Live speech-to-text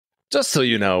Just so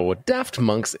you know, Daft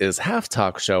Monks is half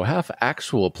talk show, half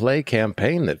actual play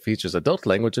campaign that features adult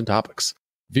language and topics.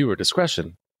 Viewer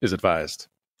discretion is advised.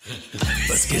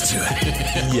 Let's get to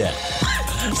it. Yeah.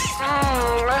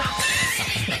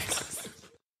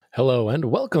 Hello and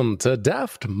welcome to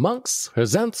Daft Monks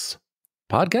Presents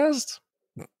Podcast.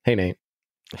 Hey, Nate.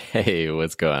 Hey,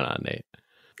 what's going on, Nate?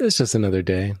 It's just another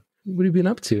day. What have you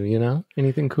been up to, you know?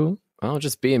 Anything cool? Well,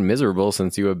 just being miserable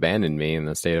since you abandoned me in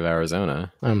the state of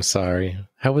Arizona. I'm sorry.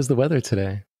 How was the weather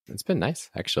today? It's been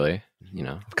nice, actually, you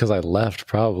know. Because I left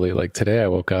probably. Like today I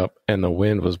woke up and the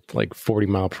wind was like 40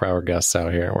 mile per hour gusts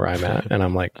out here where I'm at. And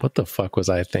I'm like, what the fuck was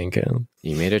I thinking?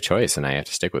 You made a choice and I have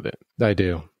to stick with it. I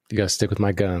do. You got to stick with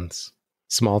my guns.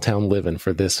 Small town living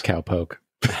for this cowpoke.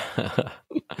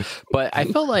 But I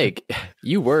felt like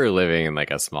you were living in like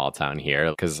a small town here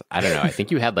because I don't know. I think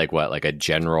you had like what, like a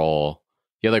general...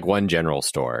 You had like one general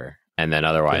store, and then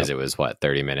otherwise it was,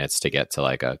 30 minutes to get to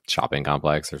like a shopping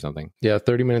complex or something? Yeah,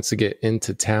 30 minutes to get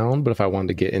into town, but if I wanted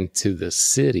to get into the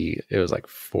city, it was like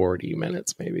 40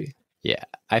 minutes maybe. Yeah,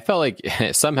 I felt like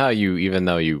somehow you, even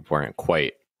though you weren't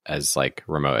quite as like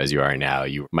remote as you are now,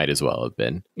 you might as well have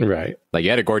been. Right. Like you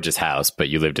had a gorgeous house, but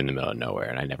you lived in the middle of nowhere,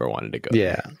 and I never wanted to go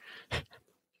there.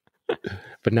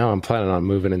 But now I'm planning on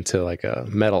moving into like a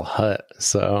metal hut,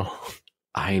 so...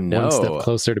 I know. One step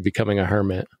closer to becoming a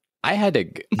hermit. I had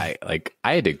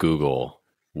to Google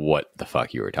what the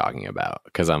fuck you were talking about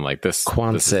because I'm like this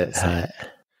Quonset hut.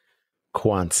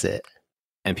 Quonset.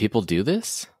 And people do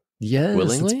this? Yes,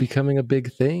 willingly? It's becoming a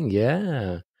big thing.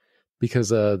 Yeah, because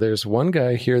there's one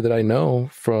guy here that I know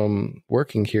from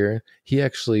working here. He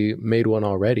actually made one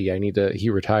already. He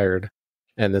retired,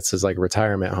 and this is like a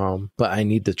retirement home. But I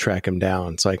need to track him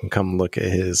down so I can come look at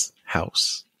his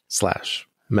house /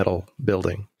 metal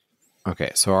building. Okay,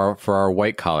 so for our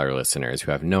white collar listeners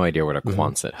who have no idea what a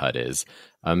Quonset hut is,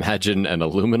 imagine an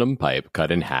aluminum pipe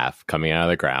cut in half coming out of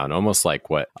the ground, almost like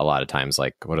what a lot of times,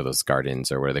 like what are those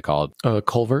gardens or what are they called?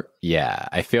 Culvert. Yeah,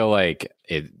 I feel like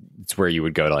it's where you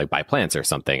would go to like buy plants or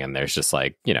something, and there's just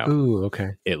like, you know, ooh,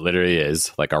 okay. It literally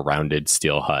is like a rounded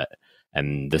steel hut,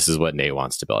 and this is what Nate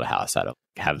wants to build a house out of.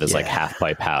 Have this like half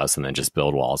pipe house, and then just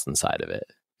build walls inside of it.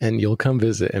 And you'll come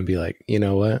visit and be like, you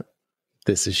know what?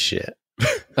 This is shit.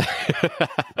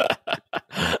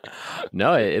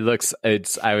 No, I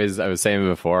was saying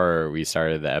before we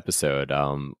started the episode,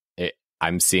 I'm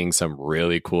seeing some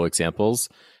really cool examples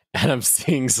and I'm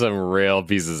seeing some real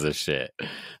pieces of shit.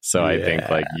 So I think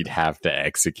like you'd have to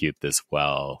execute this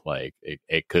well. Like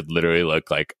it could literally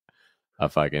look like a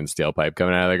fucking steel pipe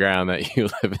coming out of the ground that you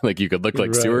live in. Like you could look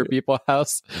like sewer people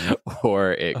house,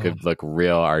 or it could look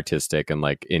real artistic and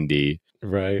like indie.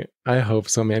 Right. I hope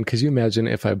so, man. Could you imagine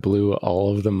if I blew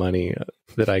all of the money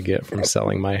that I get from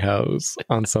selling my house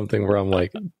on something where I'm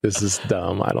like, this is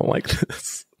dumb. I don't like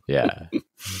this. Yeah.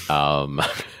 I'd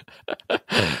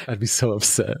be so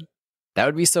upset. That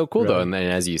would be so cool, though. And then,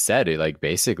 as you said, like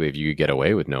basically, if you could get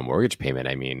away with no mortgage payment,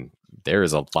 I mean, there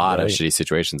is a lot of shitty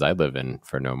situations I live in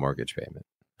for no mortgage payment.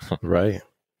 Right.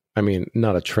 I mean,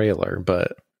 not a trailer,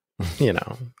 but, you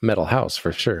know, metal house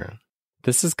for sure.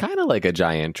 This is kind of like a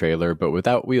giant trailer, but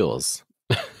without wheels.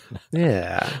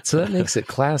 Yeah. So that makes it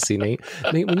classy, Nate.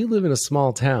 Nate, when you live in a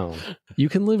small town, you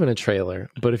can live in a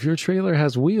trailer, but if your trailer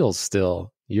has wheels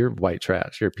still, you're white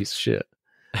trash. You're a piece of shit.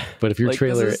 But if your like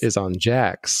trailer is on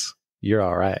jacks, you're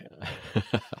all right.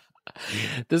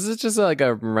 This is just like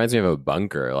reminds me of a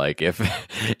bunker. Like if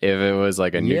it was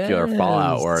like a nuclear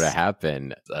fallout were to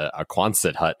happen, a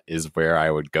Quonset hut is where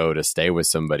I would go to stay with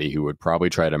somebody who would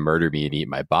probably try to murder me and eat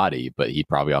my body, but he'd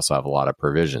probably also have a lot of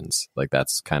provisions. Like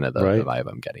that's kind of the vibe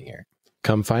I'm getting here.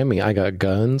 Come find me. I got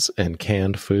guns and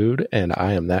canned food, and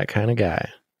I am that kind of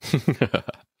guy.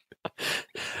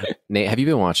 Nate, have you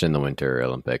been watching the Winter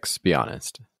Olympics? Be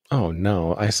honest. Oh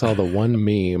no, I saw the one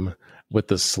meme with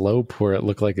the slope where it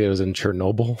looked like it was in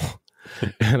Chernobyl.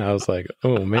 And I was like,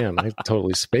 oh man, I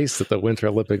totally spaced that the Winter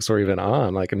Olympics were even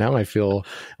on. Like now I feel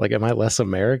like, am I less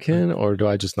American or do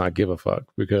I just not give a fuck?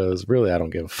 Because really, I don't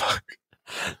give a fuck.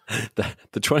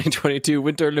 The 2022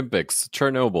 Winter Olympics,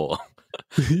 Chernobyl,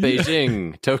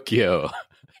 Beijing, Tokyo,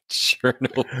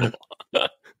 Chernobyl.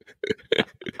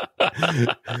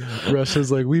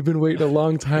 Russia's like, we've been waiting a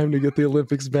long time to get the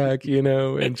Olympics back, you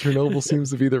know, and Chernobyl seems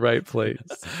to be the right place.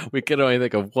 We could only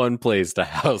think of one place to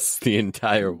house the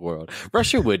entire world.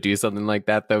 Russia would do something like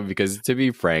that, though, because to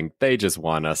be frank, they just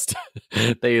want us to,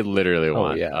 they literally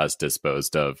want us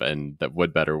disposed of. And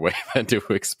what better way than to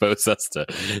expose us to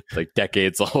like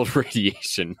decades old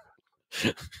radiation?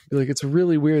 Like, it's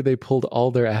really weird they pulled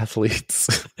all their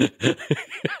athletes.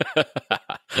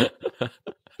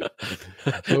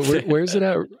 But where's it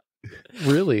at?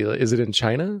 Really? Is it in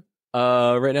China?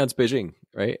 Right now it's Beijing,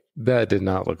 right? That did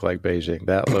not look like Beijing.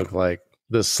 That looked like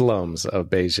the slums of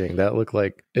Beijing. That looked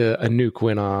like a nuke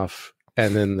went off,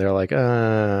 and then they're like,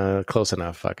 close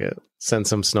enough, fuck it. Send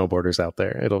some snowboarders out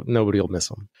there. Nobody will miss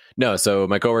them. No, so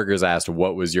my coworkers asked,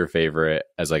 what was your favorite,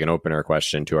 as like an opener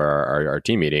question to our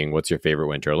team meeting, what's your favorite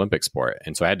Winter Olympic sport?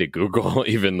 And so I had to Google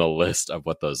even the list of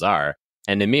what those are.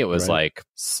 And to me, it was like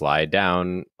slide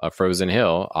down a frozen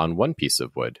hill on one piece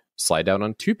of wood, slide down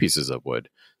on two pieces of wood,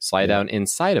 slide down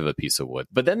inside of a piece of wood.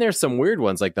 But then there's some weird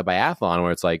ones like the biathlon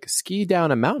where it's like ski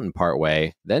down a mountain part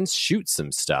way, then shoot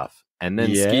some stuff and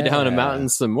then ski down a mountain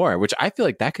some more, which I feel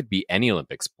like that could be any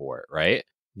Olympic sport, right?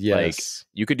 Yes. Like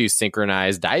you could do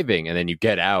synchronized diving and then you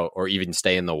get out or even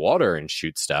stay in the water and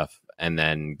shoot stuff. And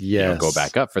then go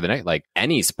back up for the next. Like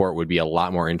any sport would be a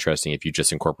lot more interesting if you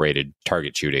just incorporated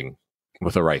target shooting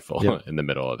with a rifle in the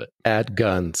middle of it. Add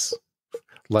guns.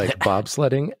 Like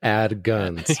bobsledding, add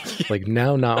guns. Like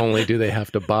now, not only do they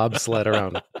have to bobsled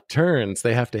around turns,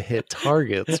 they have to hit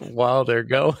targets while they're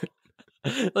going.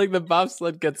 Like the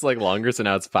bobsled gets like longer, so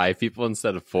now it's 5 people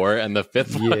instead of 4, and the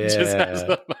 5th one just has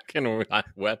a fucking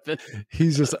weapon.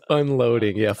 He's just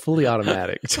unloading, fully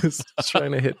automatic, just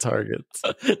trying to hit targets,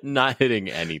 not hitting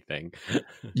anything.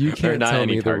 You can't tell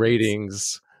me the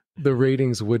ratings. The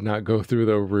ratings would not go through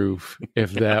the roof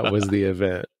if that was the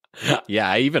event. Yeah,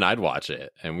 I'd watch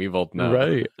it, and we both know,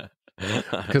 right?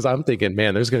 Because I'm thinking,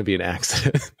 man, there's going to be an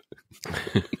accident.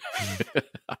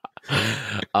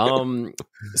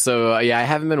 So I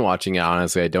haven't been watching it,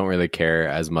 honestly. I don't really care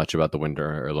as much about the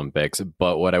Winter Olympics,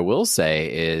 but what I will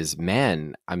say is,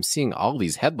 man, I'm seeing all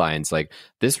these headlines. Like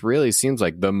this really seems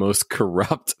like the most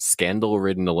corrupt,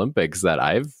 scandal-ridden Olympics that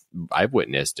I've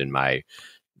witnessed in my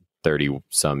 30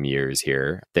 some years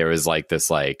here. There was like this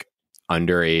like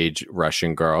underage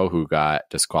Russian girl who got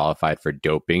disqualified for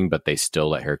doping, but they still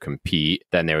let her compete.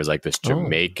 Then there was like this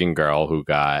Jamaican girl who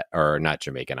got, or not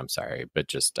Jamaican, I'm sorry, but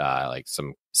just like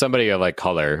somebody of like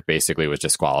color basically was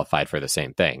disqualified for the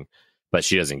same thing, but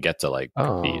she doesn't get to like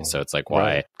compete. So it's like,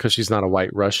 why? Because she's not a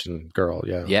white Russian girl.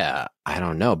 Yeah, I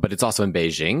don't know. But it's also in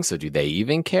Beijing. So do they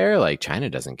even care? Like China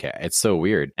doesn't care. It's so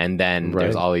weird. And then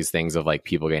there's all these things of like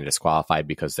people getting disqualified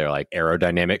because they're like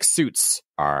aerodynamic suits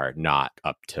are not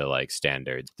up to like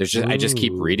standards. There's just I just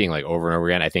keep reading like over and over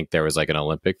again. I think there was like an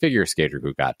Olympic figure skater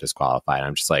who got disqualified.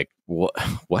 I'm just like,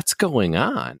 what's going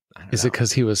on? Is it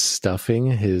because he was stuffing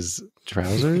his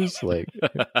trousers? Like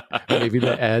maybe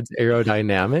that adds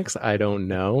aerodynamics. I don't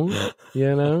know.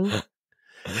 You know.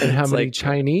 And how many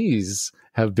Chinese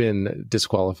have been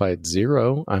disqualified?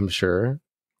 0, I'm sure.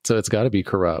 So it's got to be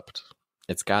corrupt.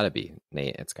 It's got to be,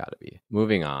 Nate. It's got to be.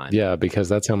 Moving on. Yeah, because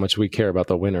that's how much we care about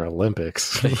the Winter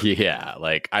Olympics. Yeah,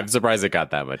 like I'm surprised it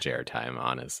got that much airtime,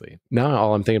 honestly. Now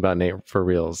all I'm thinking about, Nate, for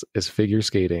reals, is figure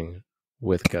skating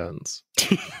with guns.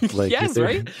 Like, yes,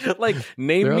 right? Like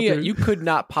name me you could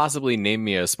not possibly name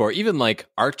me a sport. Even like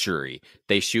archery,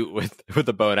 they shoot with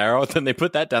a bow and arrow, then they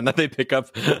put that down, then they pick up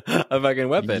a fucking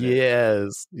weapon.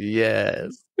 Yes.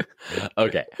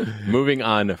 Okay, moving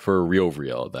on for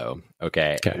real though.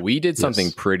 Okay. We did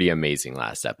something pretty amazing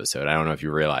last episode. I don't know if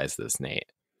you realize this,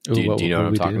 Nate. Do you know what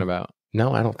I'm talking about?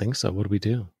 No, I don't think so. What do we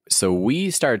do? So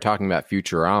we started talking about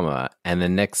Futurama, and the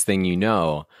next thing you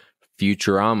know,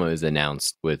 Futurama is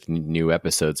announced with new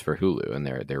episodes for Hulu, and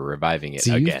they're reviving it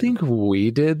again. Do you think we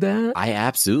did that? I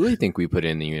absolutely think we put it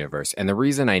in the universe. And the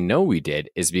reason I know we did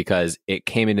is because it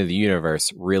came into the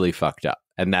universe really fucked up.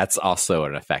 And that's also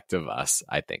an effect of us,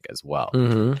 I think, as well.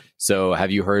 Mm-hmm. So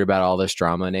have you heard about all this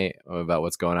drama, Nate, about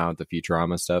what's going on with the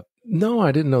Futurama stuff? No,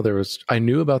 I didn't know there was. I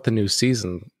knew about the new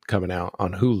season coming out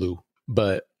on Hulu,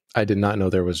 but I did not know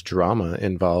there was drama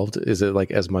involved. Is it like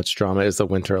as much drama as the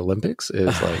Winter Olympics?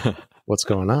 Is like, what's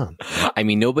going on? I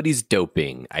mean, nobody's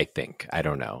doping, I think. I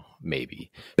don't know.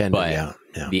 Maybe. But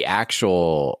the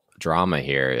actual drama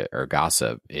here, or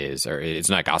gossip, is, or it's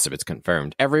not gossip, it's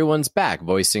confirmed. Everyone's back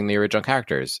voicing the original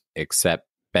characters, except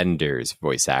Bender's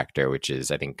voice actor, which is,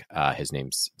 I think his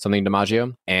name's something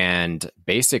DiMaggio. And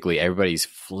basically everybody's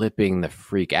flipping the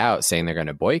freak out, saying they're going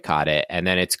to boycott it. And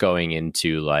then it's going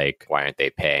into like, why aren't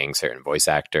they paying certain voice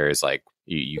actors? Like,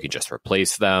 you can just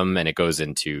replace them. And it goes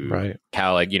into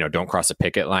how, like, don't cross a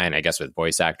picket line. I guess with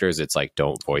voice actors, it's like,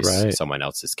 don't voice someone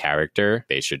else's character.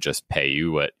 They should just pay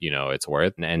you what, it's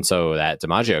worth. And so that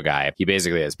DiMaggio guy, he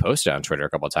basically has posted on Twitter a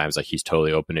couple of times, like he's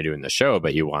totally open to doing the show,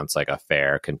 but he wants like a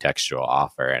fair contextual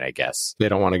offer. And I guess they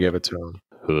don't want to give it to him.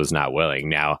 Who's not willing.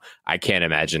 Now, I can't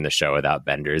imagine the show without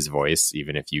Bender's voice,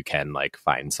 even if you can like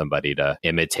find somebody to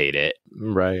imitate it.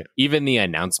 Right. Even the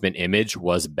announcement image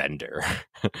was Bender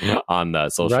on the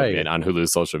social media, on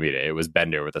Hulu's social media. It was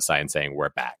Bender with a sign saying, "We're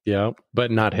back." Yeah, but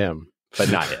not him.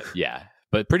 But not him. Yeah.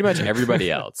 but pretty much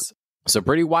everybody else. So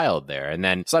pretty wild there. And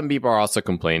then some people are also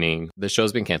complaining the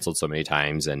show's been canceled so many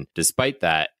times. And despite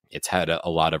that, it's had a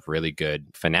lot of really good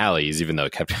finales, even though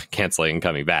it kept canceling and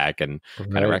coming back and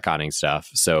kind of retconning stuff.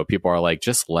 So people are like,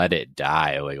 just let it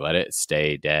die. Like, let it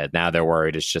stay dead. Now they're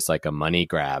worried it's just like a money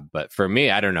grab. But for me,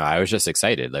 I don't know. I was just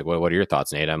excited. Like, what are your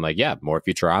thoughts, Nate? I'm like, yeah, more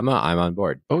Futurama. I'm on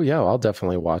board. Oh, yeah. I'll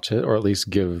definitely watch it, or at least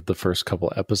give the first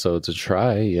couple episodes a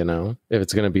try. You know, if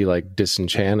it's going to be like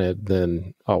Disenchanted,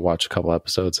 then I'll watch a couple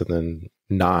episodes and then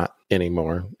not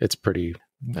anymore. It's pretty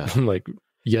like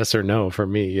yes or no for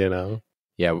me, you know?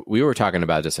 Yeah, we were talking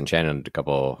about Disenchanted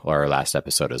our last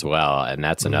episode as well. And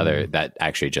that's another that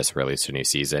actually just released a new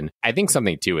season. I think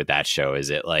something too with that show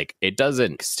is it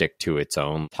doesn't stick to its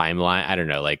own timeline. I don't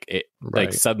know, like it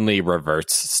like suddenly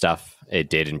reverts stuff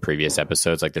it did in previous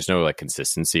episodes. Like there's no like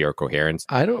consistency or coherence.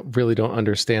 I don't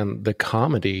understand the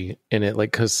comedy in it.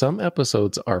 Like, cause some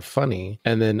episodes are funny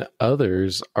and then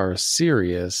others are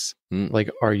serious. Like,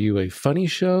 are you a funny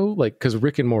show? Like, cause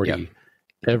Rick and Morty,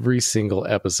 every single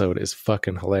episode is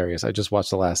fucking hilarious. I just watched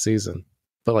the last season,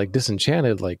 but like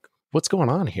Disenchanted, like what's going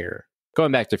on here?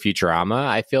 Going back to Futurama,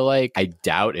 I feel like I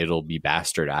doubt it'll be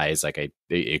bastardized. Like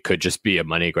it could just be a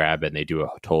money grab and they do a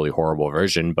totally horrible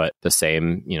version, but the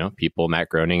same, you know, people, Matt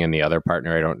Groening and the other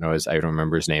partner, I don't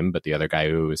remember his name, but the other guy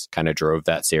who was kind of drove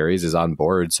that series is on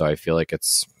board. So I feel like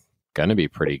it's going to be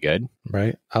pretty good.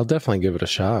 Right. I'll definitely give it a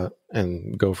shot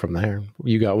and go from there.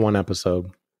 You got one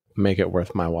episode, make it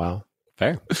worth my while.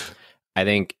 Fair. I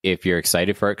think if you're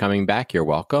excited for it coming back, you're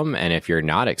welcome. And if you're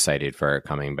not excited for it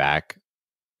coming back,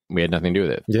 we had nothing to do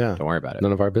with it. Yeah. Don't worry about it.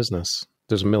 None of our business.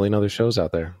 There's a million other shows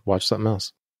out there. Watch something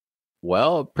else.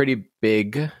 Well, pretty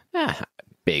big.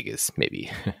 Big is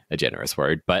maybe a generous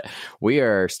word, but we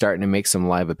are starting to make some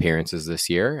live appearances this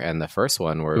year. And the first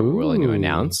one we're willing to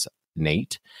announce,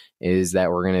 Nate, is that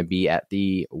we're going to be at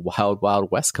the Wild Wild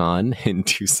West Con in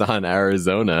Tucson,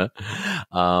 Arizona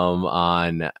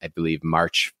on, I believe,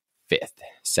 March 5th,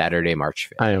 Saturday, March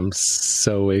 5th. I am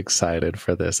so excited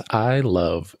for this. I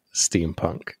love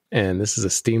steampunk, and this is a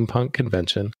steampunk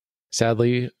convention.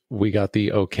 Sadly, we got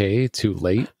the okay too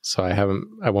late, so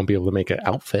I won't be able to make an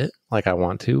outfit like I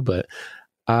want to, but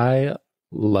I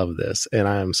love this, and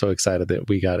I am so excited that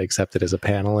we got accepted as a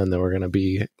panel and that we're going to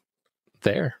be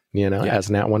there, you know,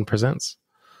 as Nat One presents.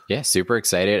 Yeah, super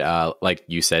excited. Like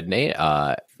you said, Nate,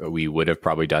 we would have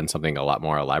probably done something a lot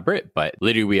more elaborate, but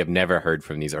literally we have never heard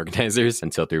from these organizers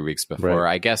until 3 weeks before.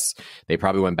 I guess they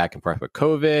probably went back and forth with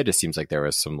COVID. It seems like there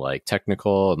was some like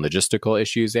technical and logistical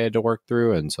issues they had to work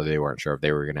through, and so they weren't sure if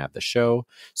they were going to have the show.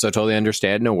 So totally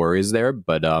understand, no worries there.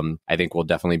 But I think we'll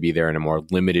definitely be there in a more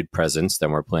limited presence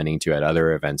than we're planning to at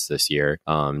other events this year,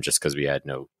 just because we had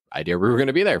no idea we were going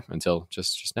to be there until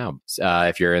just now.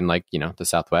 If you're in like, you know, the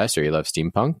Southwest or you love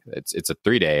steampunk, it's a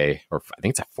 3-day, or I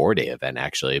think it's a 4-day event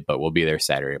actually, but we'll be there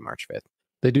Saturday, March 5th.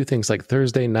 They do things like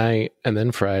Thursday night and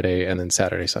then Friday and then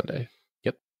Saturday, Sunday.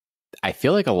 Yep. I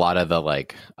feel like a lot of the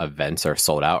like events are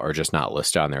sold out or just not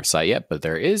listed on their site yet, but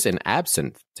there is an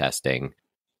absinthe testing,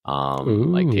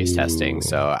 like taste testing.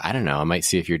 So I don't know. I might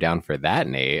see if you're down for that,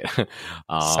 Nate.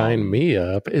 Sign me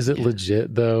up. Is it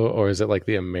legit though, or is it like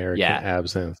the American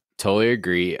absinthe? Totally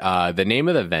agree. The name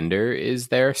of the vendor is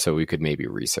there, so we could maybe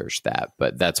research that.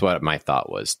 But that's what my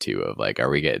thought was too. Of like, are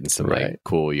we getting some like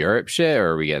cool Europe shit,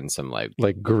 or are we getting some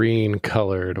like green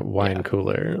colored wine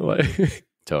cooler? Like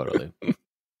totally.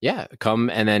 Yeah,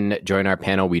 come and then join our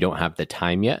panel. We don't have the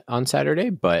time yet on Saturday,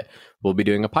 but we'll be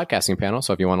doing a podcasting panel.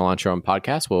 So if you want to launch your own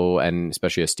podcast, and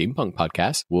especially a steampunk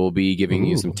podcast, we'll be giving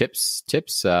you some tips,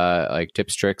 like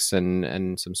tips, tricks,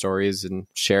 and some stories, and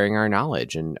sharing our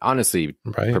knowledge, and honestly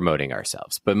promoting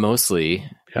ourselves, but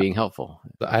mostly being helpful.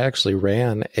 I actually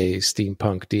ran a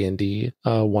steampunk D&D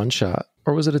one shot,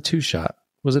 or was it a 2-shot?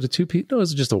 Was it a 2-piece? No, it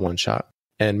was just a 1-shot.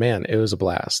 And man, it was a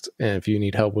blast. And if you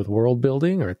need help with world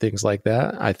building or things like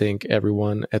that, I think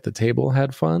everyone at the table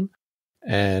had fun.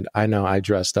 And I know I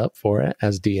dressed up for it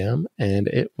as DM, and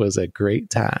it was a great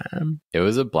time. It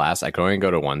was a blast. I could only go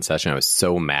to one session. I was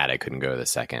so mad I couldn't go to the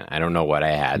second. I don't know what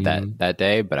I had that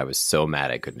day, but I was so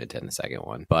mad I couldn't attend the second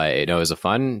one. But it was a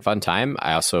fun time.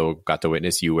 I also got to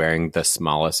witness you wearing the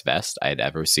smallest vest I'd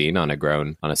ever seen on a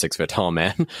 6-foot tall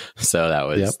man. So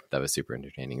that was super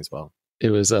entertaining as well. It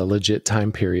was a legit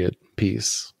time period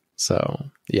piece.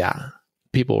 So yeah,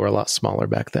 people were a lot smaller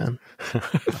back then.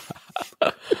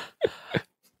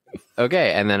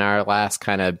 Okay, and then our last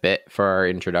kind of bit for our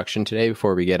introduction today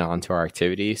before we get on to our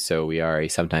activity. So we are a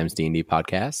Sometimes D&D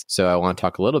podcast. So I want to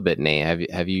talk a little bit,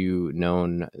 Nate. Have you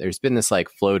known, there's been this like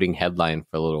floating headline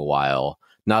for a little while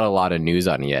not a lot of news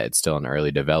on it yet. It's still in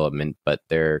early development, but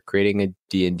they're creating a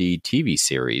D&D TV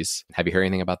series. Have you heard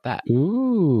anything about that?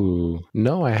 Ooh,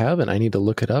 no, I haven't. I need to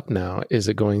look it up now. Is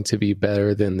it going to be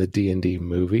better than the D&D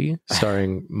movie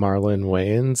starring Marlon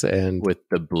Wayans and with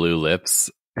the blue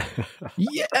lips?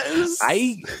 Yes,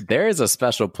 there is a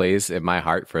special place in my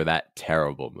heart for that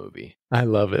terrible movie. I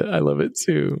love it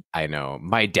too. I know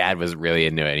my dad was really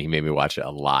into it and he made me watch it a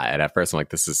lot, and at first I'm like,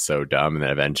 this is so dumb, and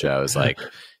then eventually I was like,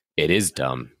 it is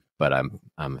dumb, but I'm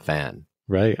a fan.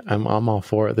 Right, I'm all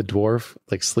for it. The dwarf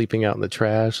like sleeping out in the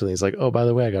trash, and he's like, oh, by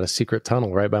the way, I got a secret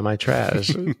tunnel right by my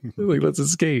trash. Like, let's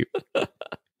escape.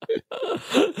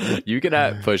 You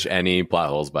cannot push any plot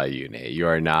holes by you, Nate. You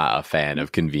are not a fan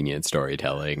of convenient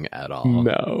storytelling at all.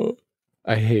 No,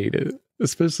 I hate it,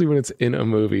 especially when it's in a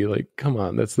movie. Like, come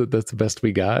on, that's the best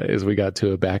we got. Is we got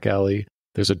to a back alley.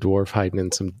 There's a dwarf hiding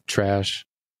in some trash,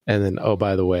 and then, oh,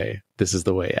 by the way, this is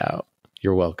the way out.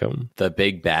 You're welcome. The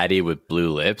big baddie with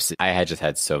blue lips. I had just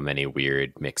had so many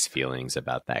weird mixed feelings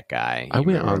about that guy. I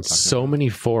went on so many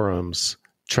forums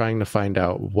trying to find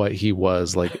out what he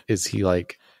was. Like, is he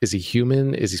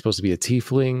human? Is he supposed to be a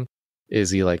tiefling? Is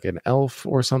he like an elf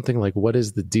or something? Like, what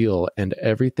is the deal? And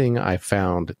everything I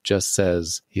found just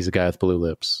says he's a guy with blue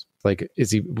lips. Like,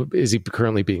 is he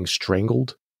currently being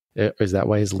strangled? Is that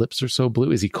why his lips are so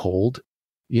blue? Is he cold?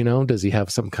 You know, does he have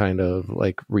some kind of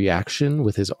like reaction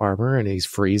with his armor and he's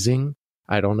freezing?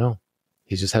 I don't know.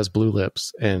 He just has blue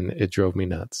lips and it drove me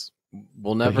nuts.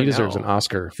 We'll never know. He deserves an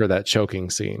Oscar for that choking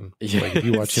scene. Yeah. Like, if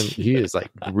you watch him, he is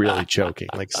like really choking.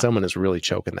 Like, someone is really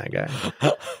choking that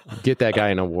guy. Get that guy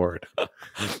an award.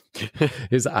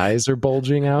 His eyes are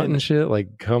bulging out and shit.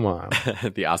 Like, come on.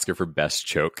 The Oscar for best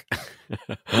choke.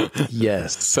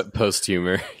 Yes.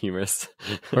 Humorous.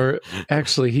 Or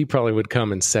actually, he probably would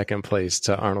come in second place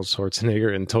to Arnold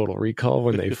Schwarzenegger in Total Recall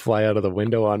when they fly out of the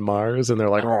window on Mars and they're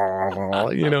like,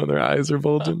 you know, their eyes are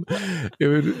bulging.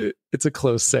 It's a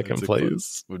close second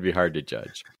place. Would be hard to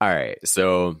judge. All right,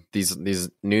 so these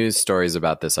news stories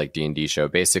about this like D&D show.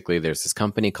 Basically, there's this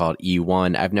company called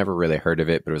E1. I've never really heard of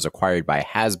it, but it was acquired by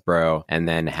Hasbro, and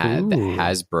then the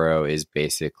Hasbro is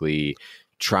basically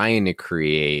trying to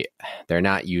create, they're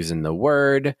not using the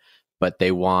word, but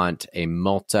they want a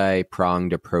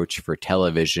multi-pronged approach for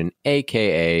television,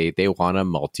 aka they want a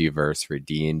multiverse for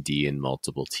D&D and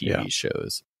multiple TV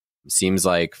shows. Seems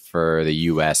like for the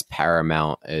US,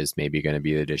 Paramount is maybe going to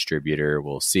be the distributor.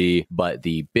 We'll see. But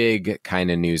the big kind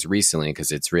of news recently,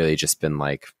 because it's really just been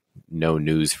like no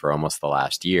news for almost the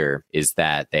last year, is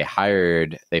that they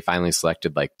finally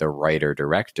selected like the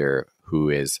writer-director,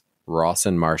 who is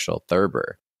Rawson Marshall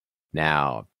Thurber.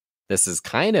 Now, this is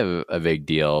kind of a big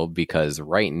deal because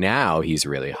right now he's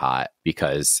really hot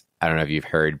because, I don't know if you've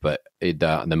heard, but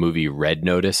the movie Red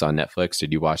Notice on Netflix,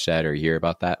 did you watch that or hear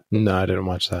about that? No, I didn't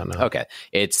watch that, no. Okay.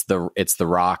 It's The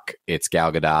Rock, it's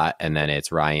Gal Gadot, and then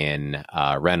it's Ryan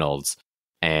Reynolds.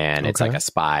 And it's like a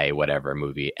spy, whatever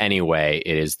movie. Anyway,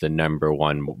 it is the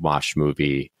 #1 watch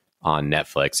movie on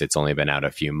Netflix. It's only been out a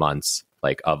few months,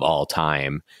 like of all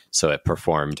time. So it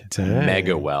performed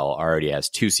mega well, already has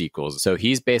 2 sequels. So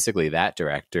he's basically that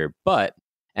director.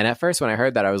 And at first when I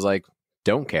heard that, I was like,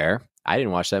 don't care. I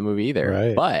didn't watch that movie either.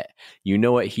 Right. But you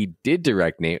know what he did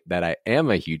direct, Nate, that I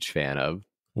am a huge fan of?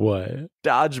 What?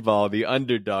 Dodgeball, the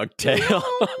Underdog Tale.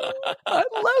 I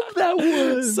love that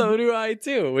one. So do I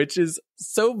too, which is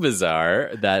so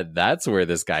bizarre that that's where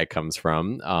this guy comes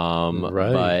from.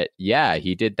 Right. But yeah,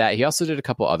 he did that. He also did a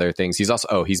couple other things. He's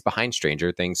also he's behind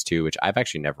Stranger Things too, which I've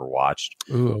actually never watched.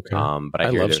 Ooh, okay. But I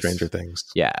love Stranger Things.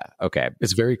 Yeah. Okay.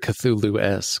 It's very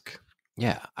Cthulhu-esque.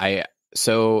 Yeah.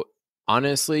 So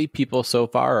honestly, people so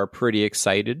far are pretty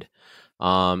excited.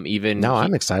 I'm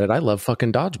excited. I love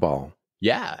fucking Dodgeball.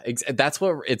 Yeah, that's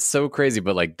what, it's so crazy,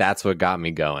 but like that's what got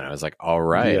me going. I was like, all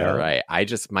right.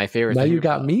 My favorite now thing. You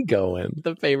got me going.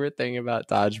 The favorite thing about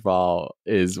Dodgeball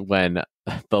is when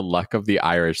the luck of the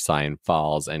Irish sign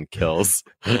falls and kills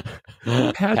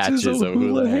Patches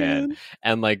O'Houlihan.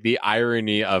 And like the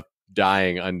irony of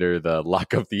dying under the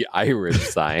luck of the Irish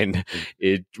sign,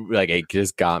 it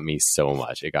just got me so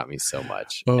much. It got me so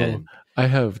much. Oh, I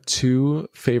have 2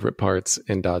 favorite parts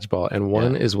in Dodgeball, and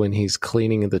one is when he's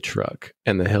cleaning the truck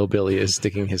and the hillbilly is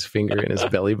sticking his finger in his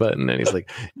belly button and he's like,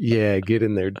 yeah, get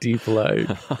in there deep like.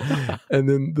 And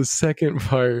then the second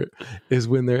part is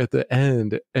when they're at the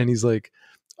end and he's like,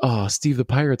 oh, Steve the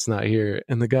Pirate's not here.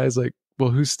 And the guy's like,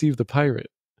 well, who's Steve the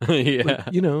Pirate? Yeah.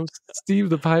 Like, Steve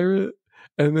the Pirate.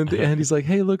 And then at the end, he's like,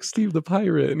 hey, look, Steve the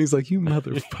Pirate. And he's like, you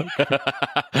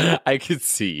motherfucker. I could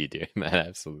see you doing that.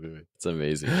 Absolutely. It's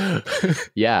amazing.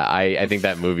 Yeah, I think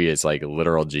that movie is like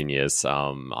literal genius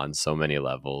on so many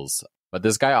levels. But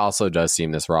this guy also does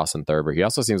seem, this Rawson Thurber, he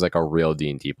also seems like a real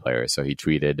D&D player. So he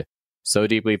tweeted, "So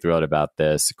deeply thrilled about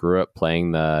this. Grew up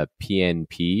playing the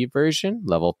PNP version,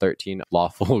 level 13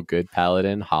 lawful good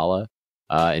paladin, Hala.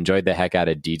 Enjoyed the heck out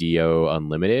of DDO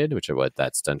Unlimited, which is what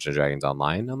that's Dungeons & Dragons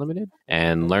Online Unlimited,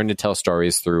 and learned to tell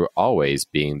stories through always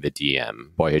being the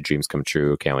DM. Boyhood dreams come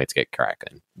true. Can't wait to get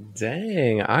cracking."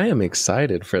 Dang, I am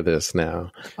excited for this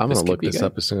now. I'm going to look this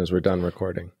up as soon as we're done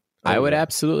recording. I would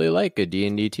absolutely like a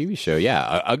D&D TV show.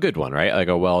 Yeah, a good one, right? Like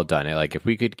a well done. Like if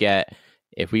we could get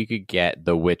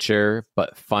The Witcher,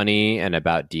 but funny and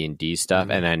about D&D stuff,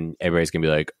 and then everybody's going to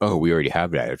be like, "Oh, we already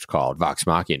have that. It's called Vox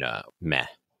Machina." Meh.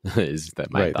 Is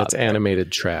that my right? That's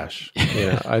animated trash.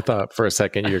 I thought for a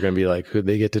second you're going to be like, who'd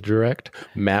they get to direct?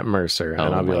 Matt Mercer,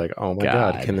 and I'll be like, oh my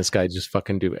god, can this guy just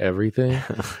fucking do everything?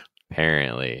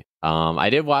 Apparently, I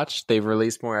did watch. They've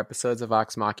released more episodes of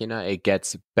Vox Machina. It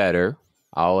gets better.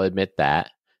 I'll admit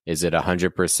that. Is it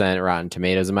 100% Rotten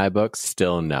Tomatoes in my book?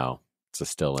 Still no. It's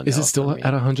still a no. Is it still at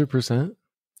 100%?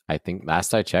 I think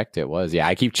last I checked it was. Yeah,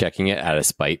 I keep checking it out of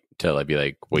spite to be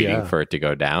like waiting for it to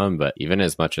go down, but even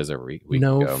as much as a week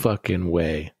no ago. Fucking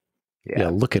way. Yeah,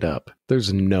 look it up.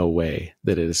 There's no way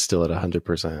that it is still at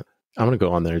 100%. I'm going to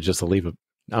go on there just to leave a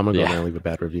I'm going to go there and leave a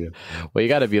bad review. Well, you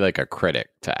got to be like a critic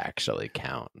to actually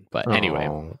count. But anyway.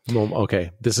 Well,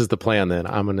 okay, this is the plan then.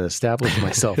 I'm going to establish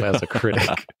myself as a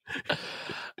critic.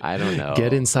 I don't know.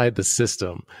 Get inside the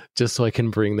system just so I can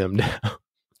bring them down.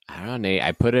 I don't know, Nate.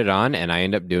 I put it on and I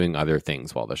end up doing other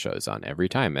things while the show's on every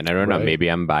time. And I don't know, maybe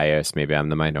I'm biased, maybe I'm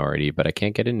the minority, but I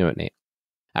can't get into it, Nate.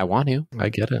 I want to. I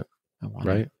get it. I want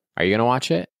to. Are you going to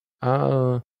watch it?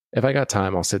 If I got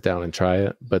time, I'll sit down and try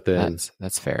it. But then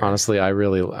that's fair. Honestly, I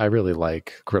really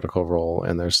like Critical Role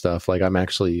and their stuff. Like I'm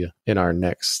actually in our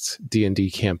next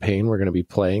D&D campaign, we're going to be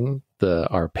playing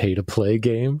our pay to play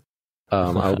game.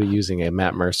 I'll be using a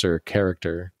Matt Mercer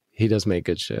character. He does make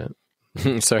good shit.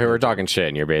 So here we're talking shit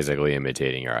and you're basically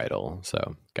imitating your idol.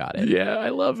 So got it. Yeah, I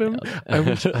love him. I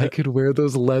wish I could wear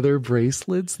those leather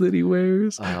bracelets that he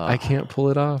wears. I can't pull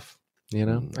it off.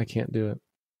 I can't do it.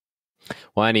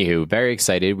 Well, anywho, very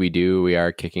excited. We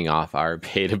are kicking off our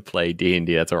pay to play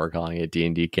D&D. That's what we're calling it,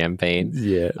 D&D campaign.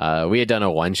 Yeah. We had done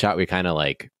a one shot. We kind of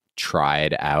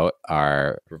tried out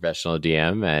our professional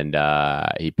DM and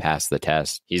he passed the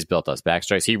test. He's built us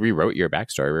backstories. He rewrote your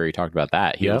backstory where he talked about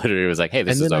that. He literally was like, "Hey,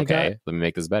 this is okay. Let me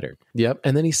make this better." Yep.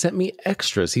 And then he sent me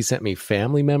extras. He sent me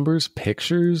family members'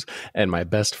 pictures and my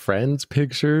best friend's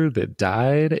picture that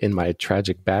died in my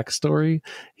tragic backstory.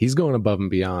 He's going above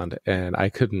and beyond, and I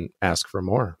couldn't ask for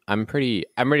more. I'm pretty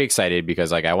excited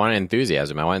because I wanted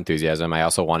enthusiasm. I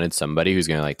also wanted somebody who's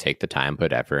going to take the time,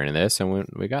 put effort into this, and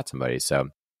we got somebody. So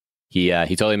he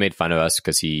totally made fun of us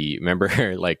because he, remember,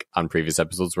 on previous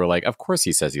episodes, we're like, of course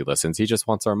he says he listens. He just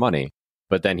wants our money.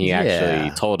 But then he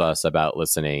actually told us about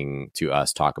listening to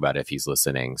us talk about if he's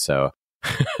listening. So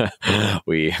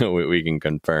we can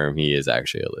confirm he is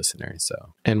actually a listener.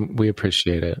 So, and we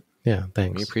appreciate it. Yeah,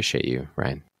 thanks. We appreciate you,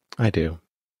 Ryan. I do.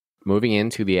 Moving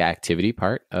into the activity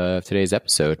part of today's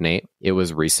episode, Nate, it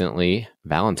was recently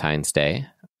Valentine's Day.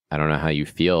 I don't know how you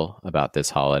feel about this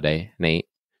holiday, Nate.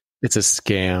 It's a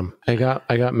scam. I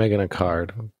got Megan a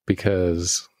card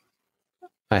because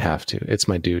I have to. It's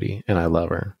my duty and I love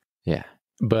her. Yeah.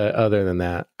 But other than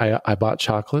that, I bought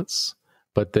chocolates,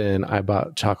 but then I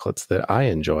bought chocolates that I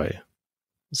enjoy.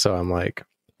 So I'm like,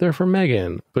 they're for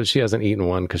Megan, but she hasn't eaten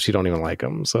one because she don't even like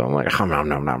them. So I'm like, nom,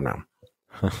 nom, nom, nom.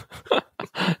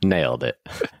 Nailed it.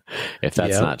 If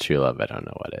that's not true love, I don't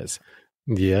know what is.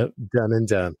 Yep. Done and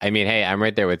done. I mean, hey, I'm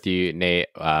right there with you, Nate.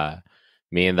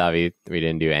 Me and David, we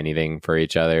didn't do anything for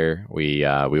each other. We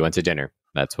went to dinner.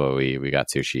 That's what we got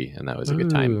sushi, and that was a good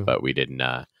time. But we didn't.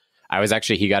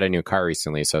 He got a new car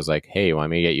recently, so I was like, "Hey, you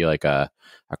want me to get you a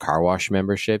car wash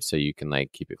membership so you can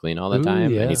keep it clean all the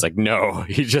time?" Yeah. And he's like, "No."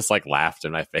 He just laughed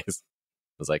in my face.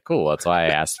 I was like, "Cool." That's why I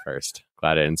asked first.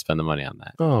 Glad I didn't spend the money on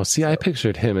that. Oh, see, I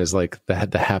pictured him as the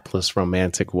hapless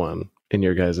romantic one in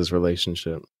your guys'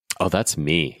 relationship. Oh, that's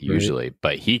me usually,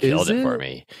 but he killed it for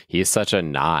me. He's such a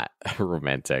not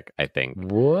romantic, I think.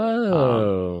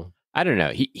 Whoa. I don't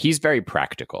know. He's very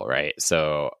practical, right?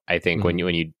 So I think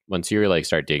once you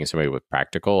start dating somebody with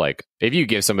practical, if you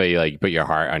give somebody you put your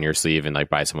heart on your sleeve and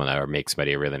buy someone that or make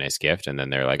somebody a really nice gift, and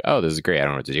then they're like, "Oh, this is great. I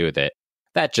don't know what to do with it."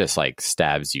 That just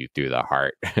stabs you through the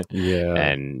heart,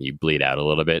 and you bleed out a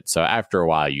little bit. So after a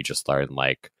while, you just learn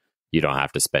you don't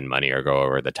have to spend money or go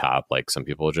over the top. Some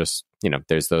people just,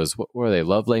 there's those, what were they,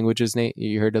 love languages, Nate?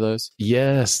 You heard of those?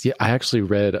 Yes. Yeah. I actually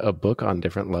read a book on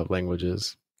different love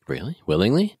languages. Really?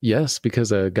 Willingly? Yes,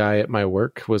 because a guy at my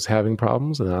work was having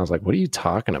problems. And I was like, what are you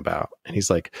talking about? And he's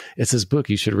like, it's this book.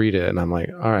 You should read it. And I'm like,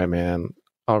 all right, man,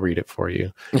 I'll read it for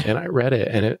you. And I read it,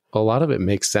 and a lot of it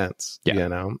makes sense,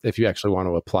 if you actually want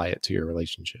to apply it to your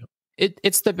relationship.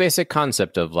 It's the basic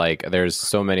concept of like, there's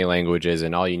so many languages,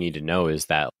 and all you need to know is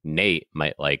that Nate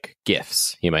might like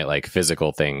gifts. He might like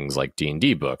physical things like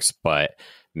D&D books, but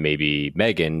maybe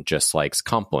Megan just likes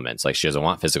compliments. Like, she doesn't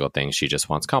want physical things. She just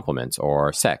wants compliments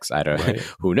or sex. I don't know.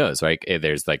 Who knows, right?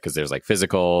 There's like, because there's like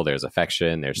physical, there's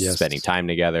affection, there's spending time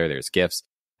together, there's gifts.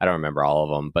 I don't remember all of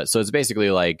them. But so it's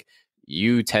basically like,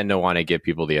 you tend to want to give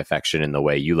people the affection in the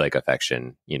way you like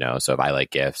affection. So if I like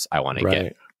gifts, I want to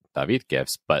get David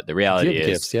gifts, but the reality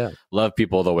is love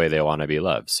people the way they want to be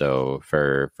loved. So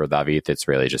for David, it's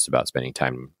really just about spending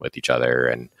time with each other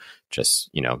and just,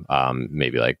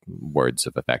 maybe like words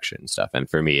of affection and stuff. And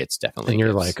for me, it's definitely. And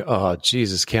you're gifts. like, oh,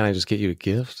 Jesus, can't I just get you a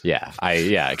gift? Yeah,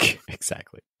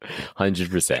 exactly.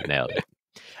 100% nailed it.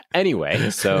 Anyway,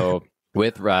 so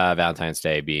with Valentine's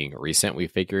Day being recent, we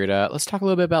figured let's talk a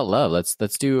little bit about love.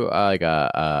 Let's do like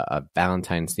a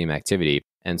Valentine's theme activity.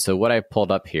 And so what I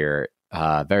pulled up here,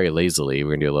 very lazily,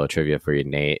 we're gonna do a little trivia for you,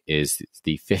 Nate, is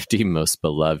the 50 most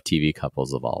beloved TV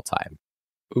couples of all time.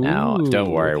 Ooh, now,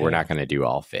 don't worry, we're not gonna do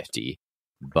all 50,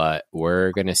 but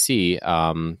we're gonna see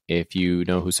if you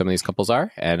know who some of these couples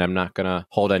are. And I'm not gonna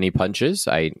hold any punches.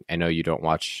 I know you don't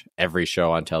watch every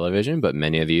show on television, but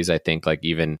many of these, I think, like,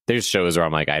 even there's shows where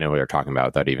I'm like, I know what they're talking about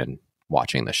without even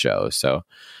watching the show. So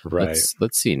let's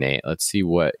see, Nate. Let's see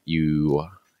what you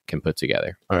can put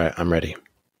together. All right, I'm ready,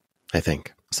 I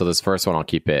think. So this first one, I'll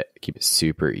keep it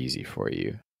super easy for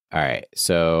you. All right.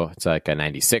 So it's like a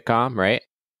 90s sitcom, right?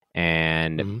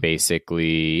 And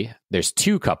basically there's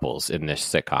two couples in this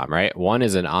sitcom, right? One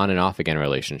is an on and off again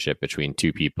relationship between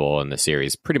two people, and the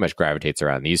series pretty much gravitates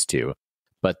around these two.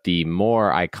 But the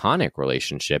more iconic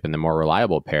relationship and the more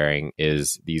reliable pairing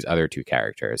is these other two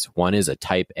characters. One is a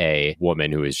type A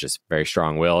woman who is just very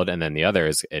strong-willed, and then the other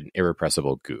is an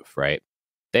irrepressible goof, right?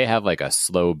 They have like a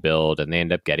slow build, and they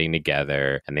end up getting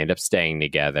together, and they end up staying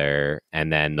together.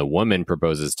 And then the woman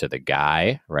proposes to the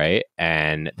guy, right?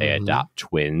 And they adopt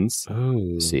twins.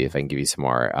 Ooh. See if I can give you some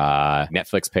more.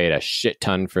 Netflix paid a shit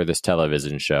ton for this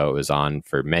television show. It was on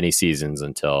for many seasons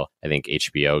until I think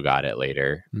HBO got it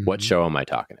later. What show am I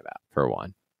talking about, for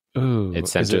one? Ooh, it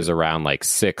centers around like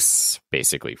 6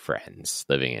 basically friends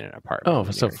living in an apartment.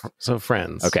 Oh, so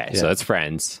Friends. Okay, so it's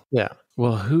Friends. Yeah.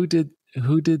 Well, who did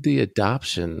the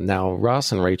adoption? Now,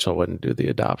 Ross and Rachel wouldn't do the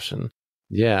adoption.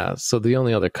 Yeah. So the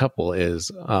only other couple is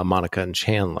Monica and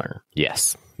Chandler.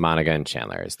 Yes. Monica and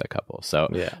Chandler is the couple. So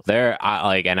they're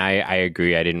like, and I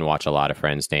agree. I didn't watch a lot of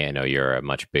Friends, Nate. I know you're a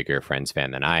much bigger Friends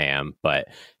fan than I am, but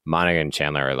Monica and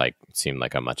Chandler are like, seem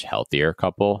like a much healthier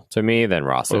couple to me than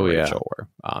Ross and Rachel were.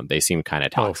 They seem kind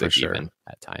of toxic even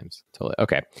at times. Totally.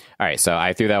 Okay. All right. So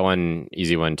I threw that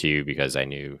easy one to you because I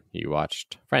knew you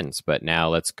watched Friends, but now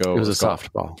let's go. It was a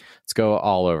softball. Let's go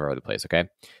all over the place. Okay.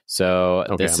 So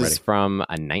this is from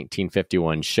a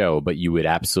 1951 show, but you would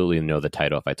absolutely know the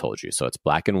title if I told you. So it's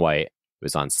black and white. It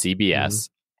was on CBS.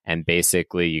 And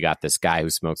basically you got this guy who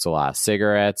smokes a lot of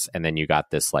cigarettes, and then you got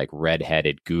this like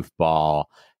redheaded goofball.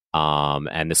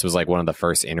 And this was like one of the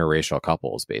first interracial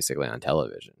couples basically on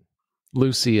television.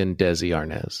 Lucy and Desi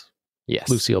Arnaz. Yes.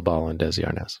 Lucille Ball and Desi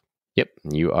Arnaz. Yep,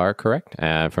 you are correct.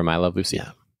 From I Love Lucy.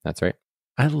 Yeah. That's right.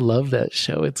 I love that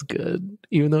show. It's good.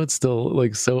 Even though it's still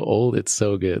like so old, it's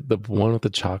so good. The one with the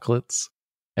chocolates,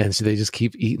 and so they just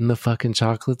keep eating the fucking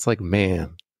chocolates. Like,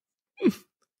 man,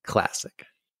 classic.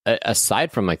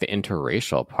 Aside from like the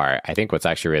interracial part, I think what's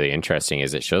actually really interesting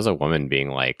is it shows a woman being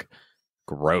like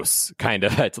gross, kind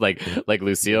of. It's like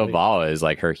Lucille Ball is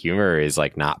like, her humor is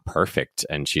like not perfect,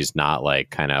 and she's not like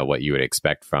kind of what you would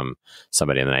expect from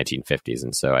somebody in the 1950s.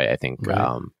 And so I think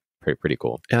pretty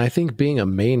cool. And I think being a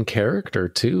main character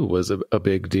too was a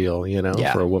big deal,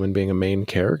 for a woman being a main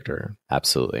character.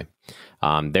 Absolutely.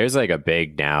 There's like a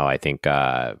big now, I think,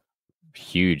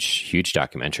 huge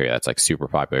documentary that's like super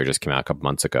popular, just came out a couple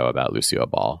months ago about Lucille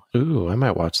Ball. Ooh, I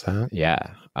might watch that.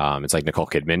 Yeah. It's like Nicole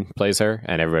Kidman plays her,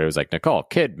 and everybody was like, Nicole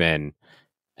Kidman.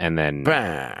 And then,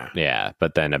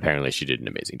 but then apparently she did an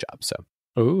amazing job. So,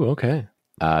 ooh, okay.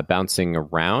 Bouncing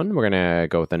around, we're going to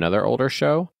go with another older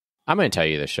show. I'm going to tell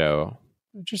you the show.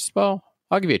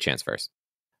 I'll give you a chance first.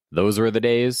 Those Were the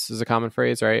Days is a common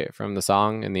phrase, right? From the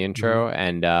song in the intro.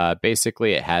 And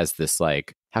basically it has this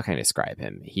like, how can I describe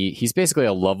him? He's basically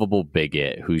a lovable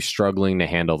bigot who's struggling to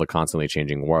handle the constantly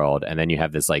changing world. And then you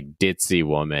have this like ditzy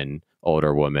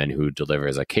older woman who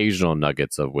delivers occasional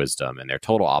nuggets of wisdom, and they're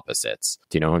total opposites.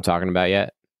 Do you know who I'm talking about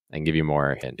yet? I can give you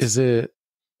more hints. Is it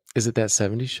that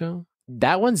 70s show?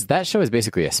 That show is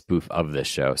basically a spoof of this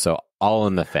show. So All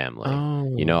in the Family.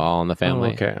 Oh. You know All in the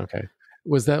Family? Okay.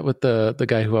 Was that with the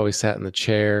guy who always sat in the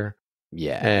chair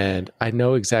Yeah. And I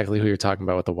know exactly who you're talking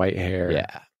about with the white hair.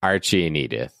 Yeah. Archie and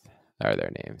Edith are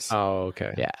their names. Oh,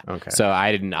 okay. Yeah. Okay. So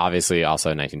I didn't, obviously,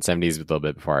 also 1970s, a little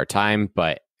bit before our time,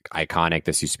 but iconic.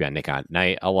 This used to be on Nick at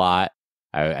Night a lot.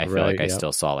 I feel like I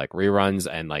still saw like reruns,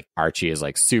 and like Archie is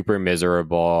like super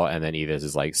miserable, and then Edith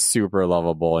is like super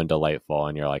lovable and delightful,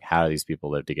 and you're like, how do these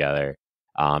people live together?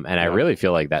 And I really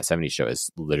feel like that 70s show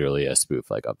is literally a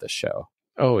spoof like of this show.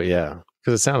 Oh yeah,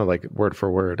 because it sounded like word for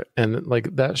word, and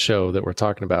like that show that we're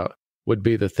talking about would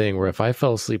be the thing where if I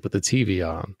fell asleep with the TV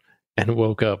on and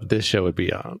woke up, this show would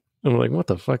be on. I'm like, what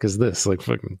the fuck is this? Like,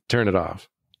 fucking turn it off.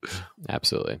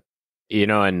 Absolutely. You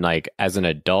know, and like as an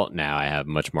adult now, I have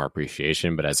much more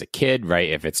appreciation. But as a kid, right,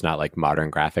 if it's not like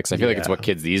modern graphics, I feel like it's what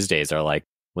kids these days are like.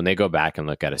 When they go back and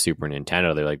look at a Super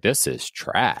Nintendo, they're like, this is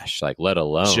trash, like, let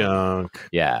alone junk.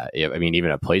 Yeah. I mean,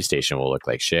 even a PlayStation will look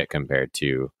like shit compared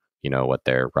to, you know, what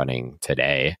they're running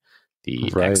today, the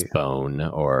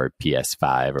Xbone or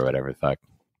PS5 or whatever the fuck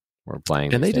we're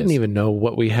playing. And they didn't even know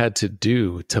what we had to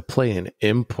do to play an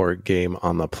import game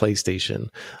on the PlayStation.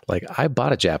 Like, I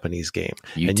bought a Japanese game,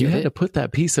 you had to put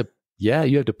that piece of you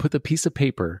had to put the piece of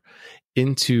paper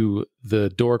into the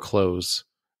door close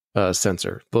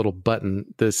sensor, the little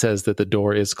button that says that the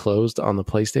door is closed on the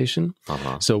PlayStation.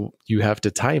 So you have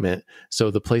to time it so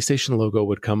the PlayStation logo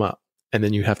would come up, and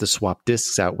then you have to swap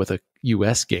discs out with a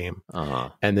US game,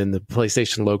 and then the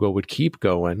PlayStation logo would keep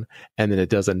going, and then it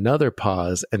does another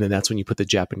pause, and then that's when you put the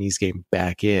Japanese game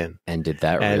back in. And did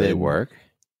that really work?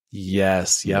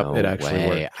 Yes. Yep. No it actually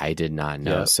worked. I did not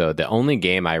know. So the only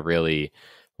game I really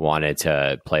wanted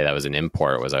to play that was an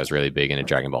import was I was really big into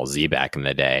Dragon Ball Z back in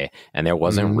the day, and there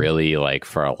wasn't really like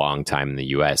for a long time in the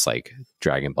US like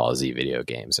Dragon Ball Z video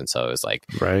games, and so it was like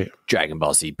Dragon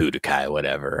Ball Z Budokai,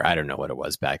 whatever. I don't know what it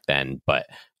was back then, but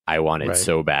I wanted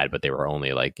so bad, but they were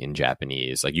only like in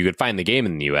Japanese. Like you could find the game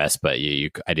in the US, but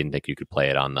I didn't think you could play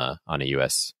it on a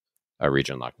US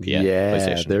region lock.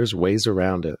 PlayStation. There's ways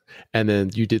around it. And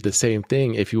then you did the same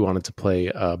thing if you wanted to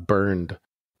play burned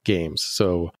games.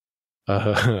 So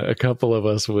a couple of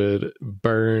us would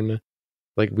burn,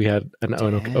 like we had an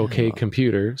okay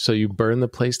computer, so you burn the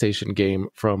PlayStation game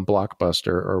from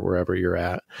Blockbuster or wherever you're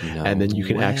at, and then you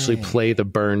can actually play the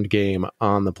burned game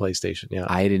on the PlayStation. Yeah,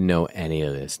 I didn't know any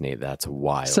of this, Nate. That's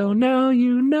wild. So now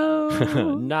you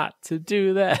know not to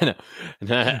do that.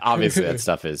 Obviously, that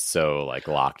stuff is so like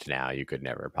locked now. You could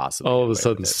never possibly. All of a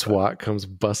sudden, SWAT comes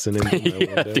busting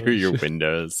in through your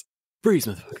windows. Freeze,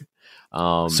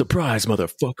 motherfucker! Surprise,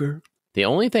 motherfucker! The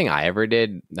only thing I ever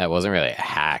did that wasn't really a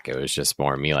hack, it was just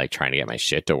more me like trying to get my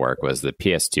shit to work, was the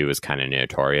PS2 was kind of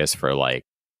notorious for like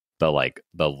the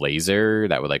laser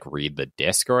that would like read the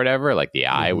disc or whatever, like the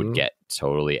eye would get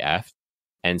totally effed.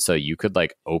 And so you could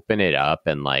like open it up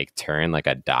and like turn like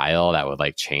a dial that would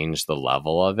like change the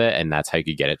level of it. And that's how you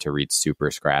could get it to read super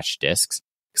scratched discs.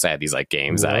 Because I had these like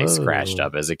games that I scratched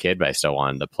up as a kid, but I still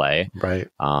wanted to play. Right.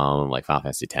 Like Final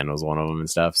Fantasy X was one of them and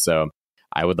stuff. So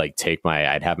I would like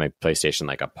I'd have my PlayStation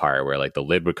like apart where like the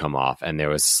lid would come off, and there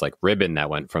was this, like ribbon that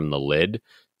went from the lid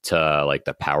to like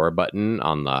the power button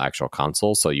on the actual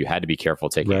console. So you had to be careful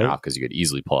taking it off because you could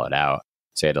easily pull it out.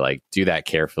 So you had to like do that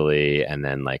carefully and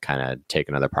then like kind of take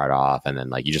another part off. And then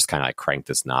like you just kind of like crank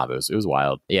this knob. It was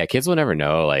wild. Yeah. Kids will never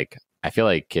know. Like, I feel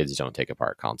like kids don't take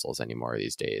apart consoles anymore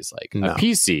these days. Like a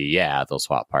PC, they'll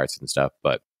swap parts and stuff,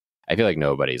 but I feel like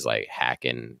nobody's like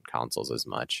hacking consoles as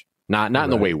much. Not in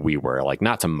the way we were, like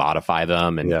not to modify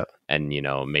them and you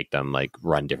know, make them like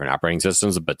run different operating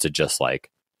systems, but to just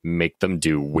like make them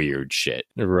do weird shit.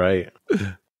 Right.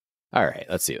 All right,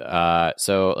 let's see.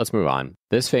 So let's move on.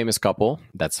 This famous couple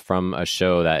that's from a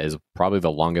show that is probably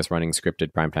the longest running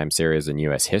scripted primetime series in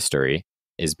US history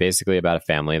is basically about a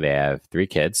family. They have 3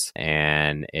 kids,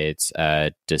 and it's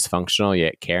a dysfunctional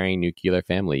yet caring nuclear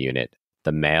family unit.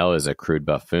 The male is a crude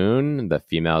buffoon. The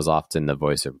female is often the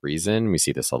voice of reason. We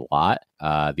see this a lot.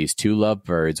 These 2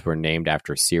 lovebirds were named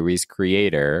after series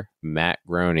creator Matt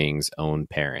Groening's own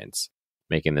parents,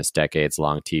 making this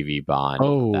decades-long TV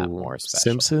bond that more special.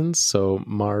 Simpsons, so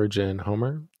Marge and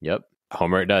Homer? Yep.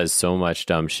 Homer does so much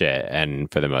dumb shit,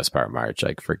 and for the most part, Marge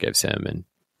like forgives him and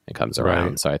comes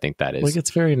around. So I think that is... like,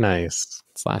 it's very nice.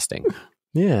 It's lasting.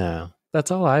 Yeah. That's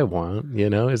all I want, you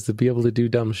know, is to be able to do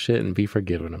dumb shit and be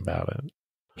forgiven about it.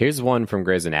 Here's one from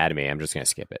Grey's Anatomy. I'm just going to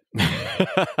skip it.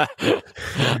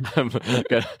 I'm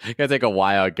going to take a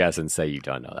wild guess and say you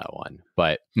don't know that one.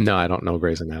 But no, I don't know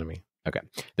Grey's Anatomy. Okay.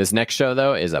 This next show,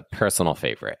 though, is a personal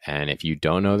favorite. And if you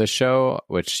don't know this show,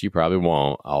 which you probably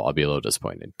won't, I'll be a little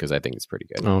disappointed because I think it's pretty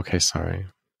good. Okay, sorry.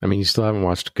 I mean, you still haven't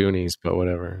watched Goonies, but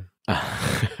whatever.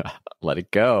 Let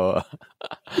it go.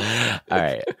 All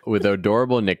right. With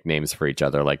adorable nicknames for each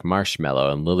other like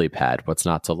Marshmallow and Lilypad, what's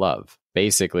not to love?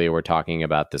 Basically, we're talking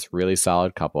about this really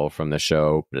solid couple from the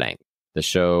show Blank. The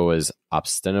show was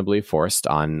ostensibly forced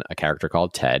on a character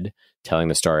called Ted, telling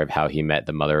the story of how he met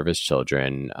the mother of his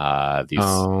children.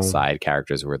 These side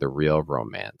characters were the real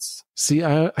romance. See,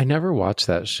 I never watched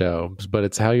that show, but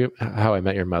it's How I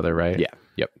Met Your Mother, right? Yeah.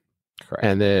 Yep. Correct.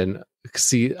 And then,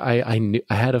 see, I knew,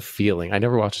 I had a feeling. I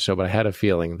never watched the show, but I had a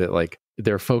feeling that like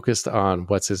they're focused on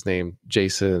what's his name,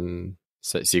 Jason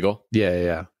Segel.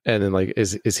 Yeah. And then like,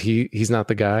 is he's not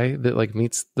the guy that like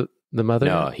meets the mother?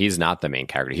 No, he's not the main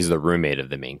character. He's the roommate of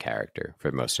the main character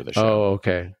for most of the show. Oh,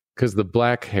 okay. Because the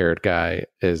black-haired guy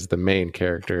is the main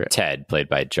character. Ted, played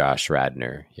by Josh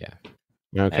Radnor. Yeah.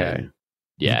 Okay.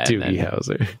 Doogie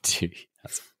Howser.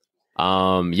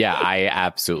 Yeah, I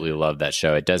absolutely love that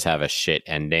show. It does have a shit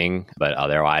ending, but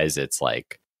otherwise it's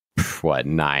like, what,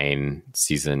 9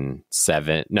 seasons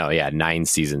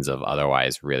of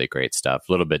otherwise really great stuff.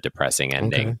 A little bit depressing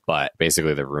ending, but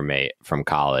basically the roommate from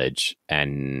college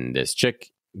and this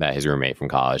chick that his roommate from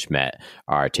college met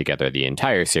are together the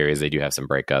entire series. They do have some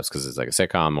breakups because it's like a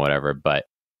sitcom or whatever, but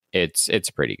it's a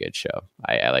pretty good show.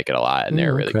 I like it a lot, and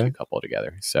they're a really cute couple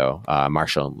together. So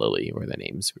Marshall and Lily were the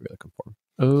names we were looking for.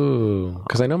 Oh,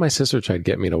 because I know my sister tried to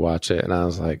get me to watch it, and I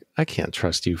was like, I can't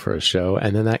trust you for a show,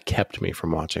 and then that kept me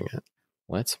from watching it.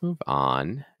 Let's move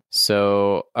on.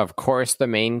 So, of course, the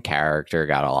main character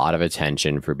got a lot of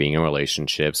attention for being in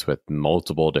relationships with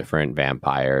multiple different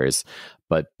vampires.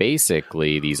 But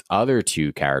basically, these other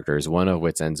two characters, one of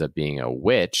which ends up being a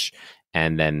witch,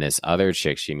 and then this other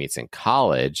chick she meets in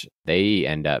college, they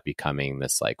end up becoming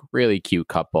this like really cute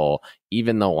couple,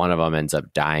 even though one of them ends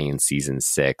up dying in season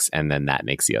 6. And then that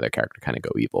makes the other character kind of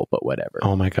go evil, but whatever.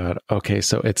 Oh my God. Okay.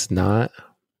 So it's not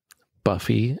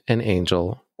Buffy and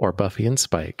Angel or Buffy and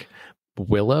Spike.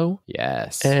 Willow.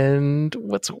 Yes. And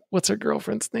what's her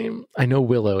girlfriend's name? I know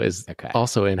Willow is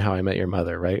also in How I Met Your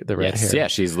Mother, right? The red hair. Yeah,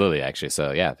 she's Lily, actually.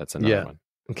 So yeah, that's another one.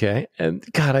 Okay. And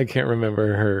God, I can't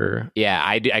remember her. Yeah,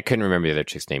 I couldn't remember the other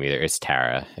chick's name either. It's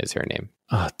Tara is her name.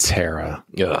 Oh, Tara.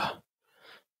 Ugh.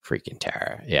 Freaking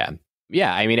Tara. Yeah.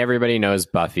 Yeah, I mean, everybody knows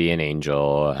Buffy and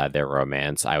Angel had their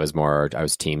romance. I was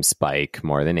team Spike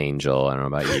more than Angel. I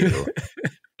don't know about you.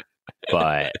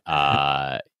 But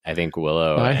I think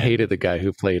Willow. I hated the guy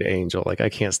who played Angel. Like, I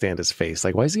can't stand his face.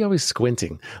 Like, why is he always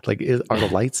squinting? Like, are the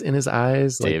lights in his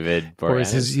eyes? Like, David Boreanaz? Or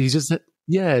is he just...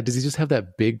 Yeah, does he just have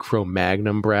that big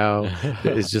Cro-Magnon brow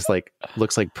that is just like,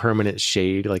 looks like permanent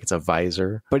shade, like it's a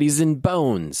visor? But he's in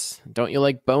Bones. Don't you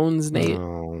like Bones, Nate?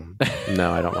 No,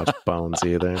 I don't watch Bones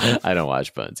either. I don't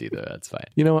watch Bones either. That's fine.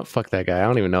 You know what? Fuck that guy. I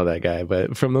don't even know that guy,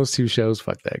 but from those two shows,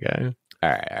 fuck that guy. All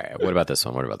right. What about this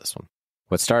one?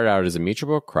 What started out as a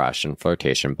mutual crush and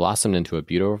flirtation blossomed into a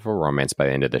beautiful romance by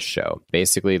the end of the show.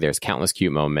 Basically, there's countless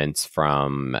cute moments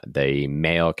from the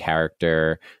male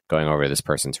character going over this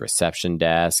person's reception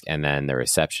desk, and then the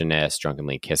receptionist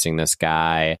drunkenly kissing this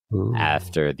guy. Ooh.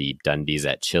 After the Dundies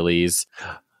at Chili's.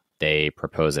 They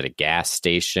propose at a gas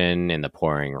station in the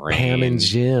pouring rain. Pam and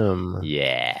Jim.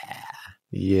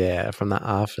 Yeah, from The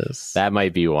Office. That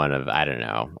might be one of, I don't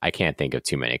know. I can't think of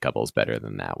too many couples better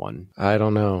than that one. I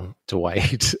don't know.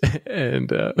 Dwight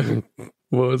and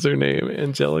what was her name?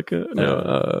 Angelica?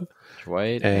 No.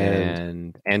 Dwight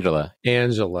and Angela.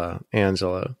 Angela.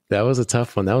 That was a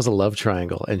tough one. That was a love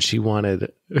triangle. And she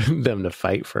wanted them to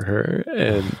fight for her.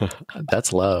 And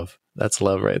that's love. That's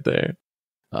love right there.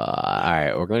 All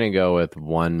right, we're going to go with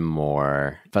one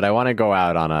more, but I want to go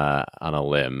out on a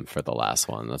limb for the last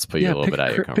one. Let's put you a little bit out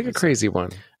of your comfort zone. Pick a crazy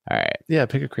one. All right. Yeah,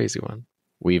 pick a crazy one.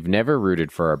 We've never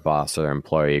rooted for our boss or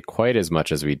employee quite as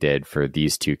much as we did for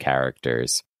these two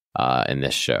characters in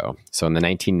this show. So in the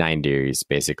 1990s,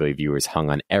 basically viewers hung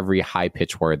on every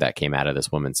high-pitched word that came out of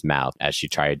this woman's mouth as she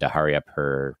tried to hurry up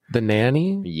her... The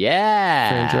nanny?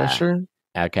 Yeah. Fran Drescher?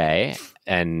 Okay.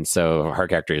 And so her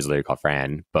character is literally called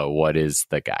Fran, but what is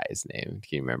the guy's name?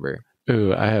 Can you remember?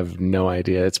 Ooh, I have no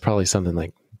idea. It's probably something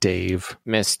like Dave.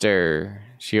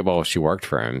 She worked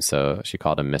for him, so she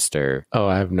called him Mr. Oh,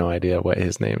 I have no idea what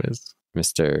his name is.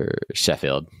 Mr.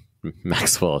 Sheffield.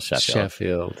 Maxwell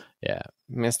Sheffield. Yeah.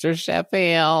 Mr.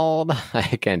 Sheffield.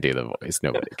 I can't do the voice.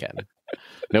 Nobody can.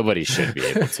 Nobody should be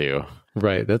able to.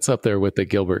 Right. That's up there with the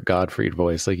Gilbert Gottfried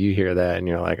voice. Like, you hear that and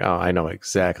you're like, oh, I know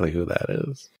exactly who that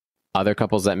is. Other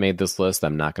couples that made this list,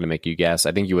 I'm not going to make you guess.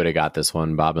 I think you would have got this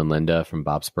one, Bob and Linda from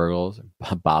Bob's Burgers.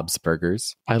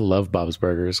 I love Bob's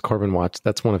Burgers. Corbin watched.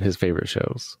 That's one of his favorite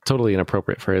shows. Totally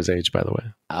inappropriate for his age, by the way.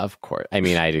 Of course. I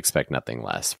mean, I'd expect nothing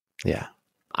less. Yeah.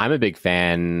 I'm a big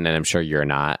fan, and I'm sure you're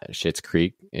not. Schitt's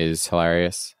Creek is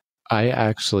hilarious. I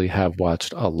actually have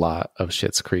watched a lot of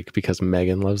Schitt's Creek because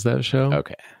Megan loves that show.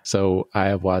 Okay. So I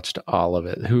have watched all of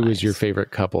it. Who is your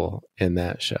favorite couple in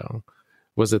that show?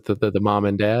 Was it the mom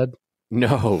and dad?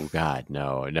 No, God,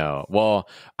 no. Well,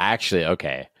 actually,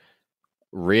 okay.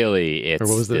 Really, it's Or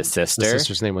what was the sister. The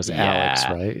sister's name was Alex,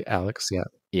 right? Alex, yeah.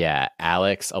 Yeah,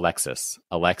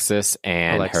 Alexis,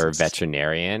 and her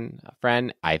veterinarian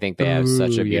friend. I think they have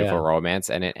such a beautiful romance,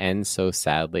 and it ends so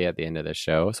sadly at the end of the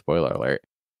show. Spoiler alert.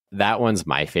 That one's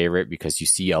my favorite because you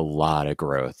see a lot of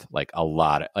growth,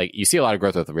 you see a lot of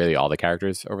growth with really all the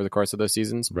characters over the course of those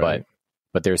seasons. Right.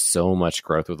 But there's so much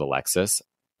growth with Alexis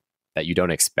that you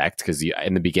don't expect because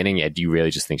in the beginning, you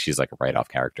really just think she's like a write-off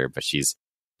character, but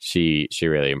she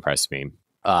really impressed me.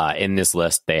 In this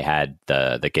list, they had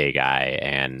the gay guy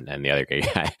and the other gay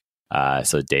guy.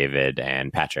 So David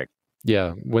and Patrick.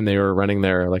 Yeah, when they were running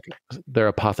their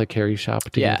apothecary shop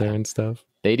together and stuff.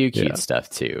 They do cute stuff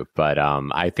too. But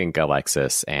I think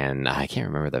Alexis and I can't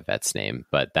remember the vet's name,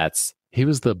 but he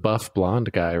was the buff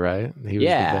blonde guy, right? He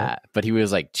was but he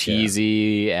was like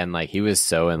cheesy and like he was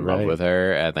so in love with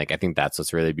her. And like I think that's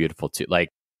what's really beautiful too. Like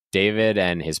David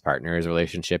and his partner's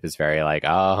relationship is very like,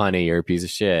 oh honey, you're a piece of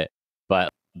shit. But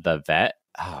the vet,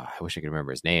 I wish I could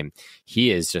remember his name.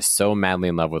 He is just so madly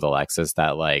in love with Alexis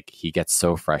that like he gets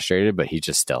so frustrated, but he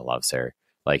just still loves her.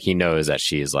 Like he knows that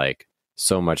she's like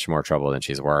so much more trouble than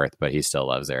she's worth, but he still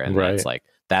loves her. And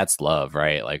that's love,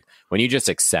 right? Like when you just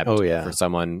accept for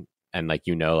someone and like,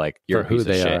 like you're a piece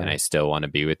of shit and I still want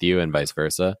to be with you and vice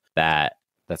versa. That's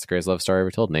the greatest love story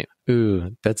ever told, Nate.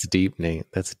 Ooh, that's deep, Nate.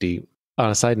 That's deep. On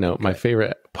a side note, my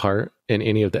favorite part in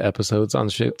any of the episodes on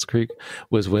Schitt's Creek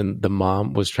was when the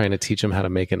mom was trying to teach him how to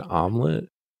make an omelet.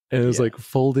 And it was like,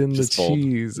 fold in the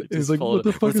cheese. It was like, what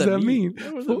the fuck does that mean?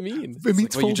 What does that mean? It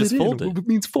means fold it in. It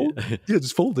means fold. Yeah,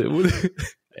 just fold it.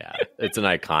 Yeah, it's an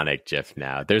iconic GIF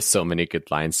now. There's so many good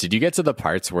lines. Did you get to the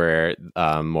parts where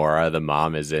Maura, the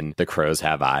mom, is in The Crows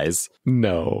Have Eyes?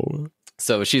 No.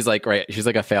 So she's like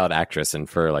a failed actress, and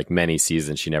for like many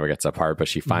seasons she never gets a part, but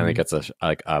she finally gets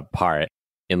a part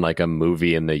in like a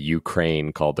movie in the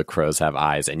Ukraine called The Crows Have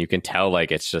Eyes, and you can tell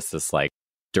like it's just this like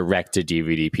direct to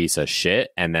DVD piece of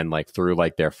shit, and then like through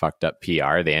like their fucked up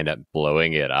PR they end up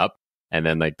blowing it up. And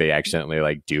then like they accidentally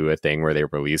like do a thing where they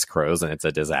release crows and it's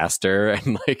a disaster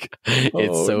and like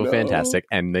it's so fantastic.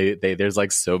 And they there's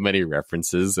like so many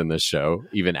references in the show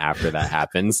even after that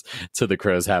happens to The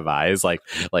Crows Have Eyes. Like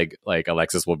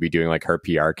Alexis will be doing like her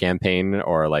PR campaign,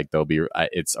 or like there'll be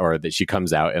or that she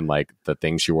comes out in like the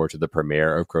thing she wore to the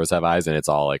premiere of Crows Have Eyes, and it's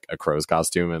all like a crow's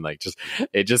costume, and like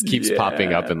it just keeps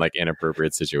popping up in like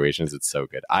inappropriate situations. It's so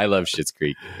good. I love Schitt's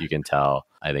Creek. You can tell.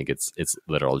 I think it's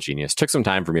literal genius. Took some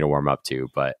time for me to warm up to,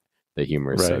 but the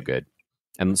humor is so good.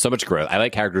 And so much growth. I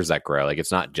like characters that grow. Like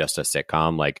it's not just a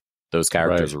sitcom. Like those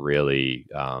characters really,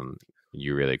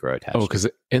 you really grow attached. Oh, because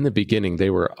in the beginning they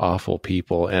were awful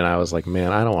people, and I was like,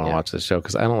 man, I don't want to watch this show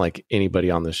because I don't like anybody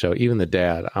on the show. Even the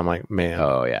dad, I'm like,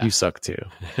 man, you suck too.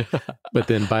 But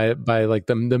then by like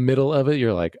the middle of it,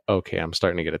 you're like, okay, I'm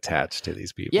starting to get attached to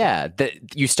these people. Yeah,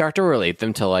 you start to relate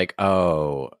them to like,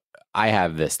 oh, I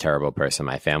have this terrible person in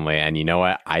my family, and you know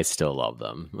what? I still love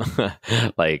them.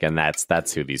 Like, and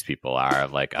that's who these people are.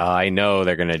 Like, oh, I know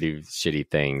they're gonna do shitty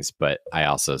things, but I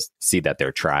also see that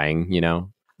they're trying. You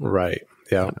know, right?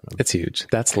 Yeah, it's huge.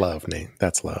 That's love, Nate.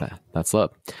 That's love. That's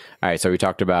love. All right, so we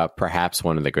talked about perhaps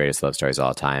one of the greatest love stories of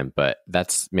all time, but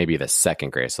that's maybe the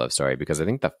second greatest love story, because I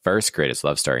think the first greatest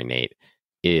love story, Nate,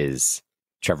 is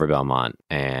Trevor Belmont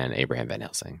and Abraham Van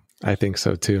Helsing. I think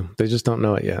so too. They just don't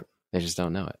know it yet. They just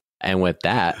don't know it. And with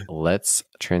that, let's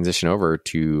transition over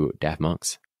to Daft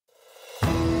Monks.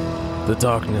 The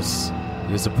darkness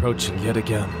is approaching yet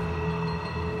again.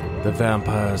 The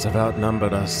vampires have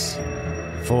outnumbered us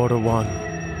 4-1,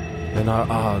 and our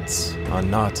odds are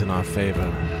not in our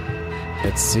favor.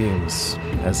 It seems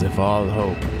as if all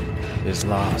hope is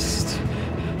lost.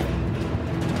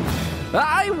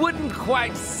 I wouldn't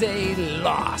quite say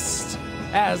lost,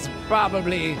 as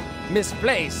probably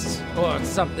misplaced or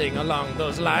something along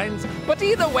those lines. But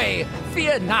either way,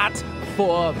 fear not,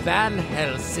 for Van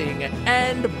Helsing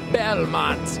and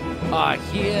Belmont are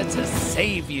here to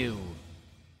save you.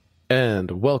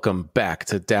 And welcome back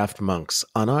to Daft Monks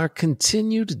on our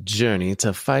continued journey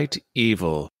to fight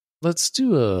evil. Let's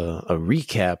do a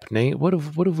recap, Nate. What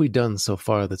have we done so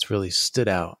far that's really stood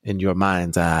out in your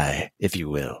mind's eye, if you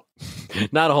will?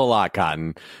 Not a whole lot,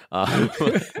 Cotton.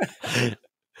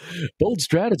 Bold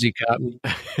strategy, Cotton.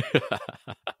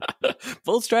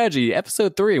 Bold strategy,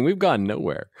 episode 3, and we've gone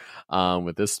nowhere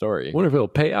with this story. Wonder if it'll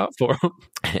pay out for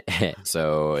him.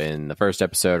 So in the first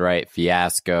episode, right,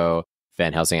 fiasco.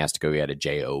 Van Helsing has to go get a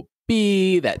job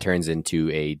B that turns into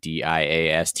a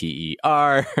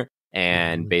Diaster.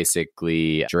 And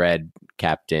basically, Dread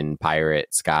Captain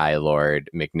Pirate Sky Lord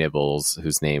McNibbles,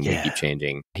 whose name we keep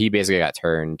changing, he basically got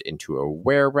turned into a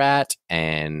were-rat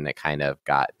and kind of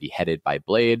got beheaded by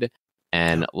Blade.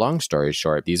 And long story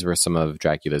short, these were some of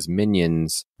Dracula's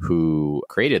minions who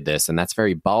created this. And that's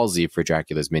very ballsy for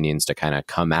Dracula's minions to kind of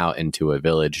come out into a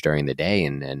village during the day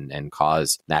and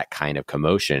cause that kind of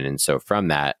commotion. And so from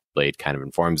that, Blade kind of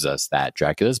informs us that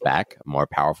Dracula's back, more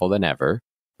powerful than ever,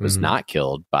 was not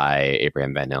killed by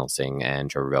Abraham Van Helsing and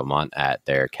Trevor Belmont at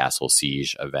their Castle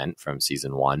Siege event from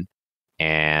season 1.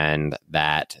 And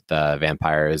that the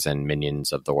vampires and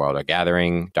minions of the world are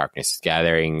gathering, darkness is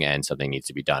gathering, and something needs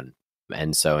to be done.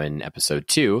 And so in episode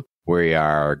 2, we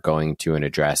are going to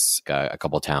address a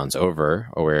couple towns over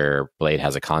where Blade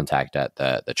has a contact at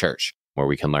the church, where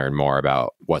we can learn more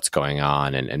about what's going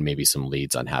on and maybe some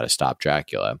leads on how to stop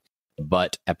Dracula.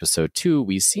 But episode 2,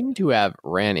 we seem to have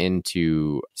ran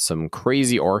into some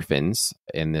crazy orphans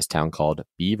in this town called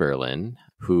Beaverland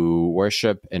who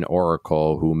worship an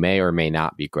oracle who may or may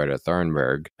not be Greta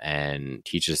Thunberg and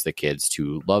teaches the kids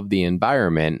to love the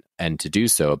environment and to do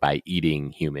so by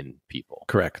eating human people.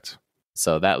 Correct.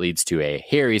 So that leads to a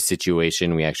hairy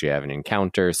situation. We actually have an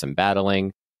encounter, some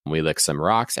battling. We lick some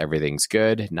rocks. Everything's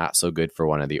good. Not so good for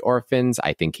one of the orphans.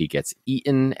 I think he gets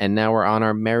eaten. And now we're on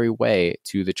our merry way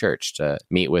to the church to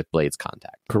meet with Blade's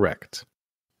contact. Correct.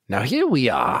 Now here we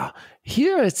are.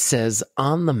 Here it says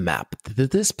on the map that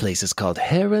this place is called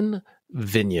Herron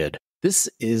Vinyard. This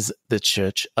is the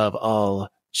church of all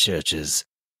churches.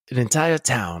 An entire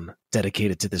town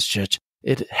dedicated to this church.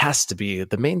 It has to be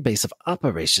the main base of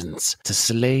operations to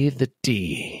slay the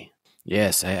D.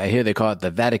 Yes, I hear they call it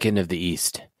the Vatican of the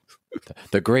East.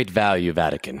 The Great Value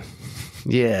Vatican.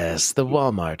 Yes, the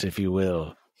Walmart, if you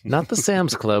will. Not the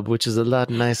Sam's Club, which is a lot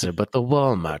nicer, but the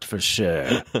Walmart for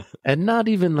sure. And not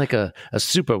even like a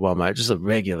super Walmart, just a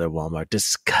regular Walmart.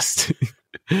 Disgusting.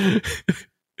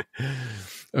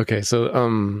 Okay,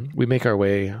 so we make our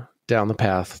way down the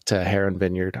path to Herron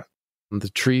Vineyard. The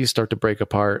trees start to break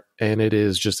apart, and it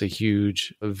is just a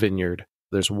huge vineyard.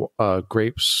 There's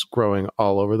grapes growing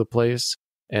all over the place,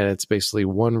 and it's basically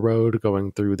one road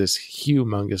going through this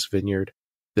humongous vineyard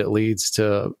that leads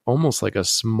to almost like a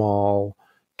small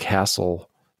castle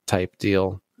type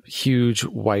deal. Huge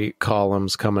white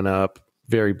columns coming up,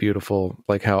 very beautiful,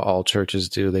 like how all churches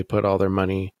do. They put all their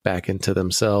money back into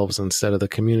themselves instead of the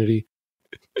community.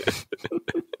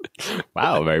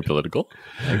 Wow, very political.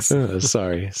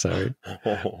 Sorry.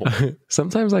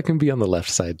 Sometimes I can be on the left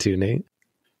side too, Nate.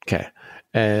 Okay.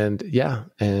 And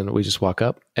we just walk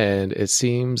up, and it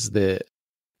seems that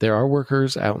there are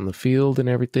workers out in the field and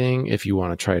everything. If you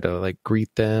want to try to like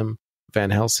greet them, Van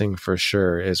Helsing for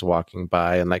sure is walking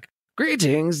by and like,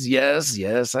 greetings. Yes,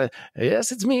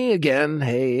 it's me again.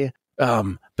 Hey,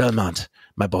 Belmont,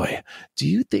 my boy, do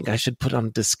you think I should put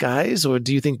on disguise, or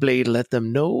do you think Blade let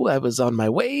them know I was on my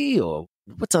way, or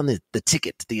what's on the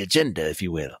ticket, the agenda, if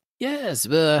you will? Yes,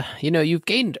 you've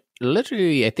gained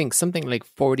literally, I think, something like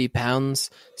 40 pounds.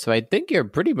 So I think you're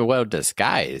pretty well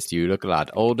disguised. You look a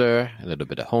lot older, a little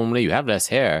bit homely. You have less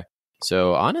hair.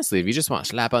 So honestly, if you just want to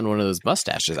slap on one of those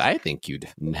mustaches, I think you'd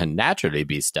naturally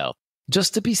be stealth.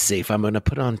 Just to be safe, I'm going to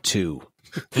put on 2.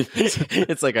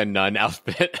 It's like a nun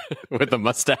outfit with a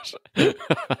mustache.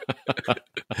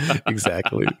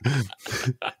 Exactly.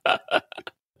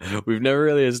 We've never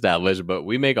really established, but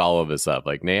we make all of this up.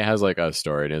 Like Nate has like a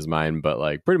story in his mind, but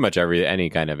like pretty much any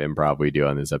kind of improv we do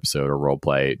on this episode or role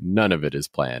play, none of it is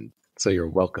planned. So you're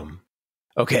welcome.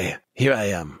 Okay, here I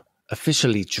am,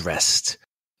 officially dressed.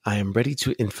 I am ready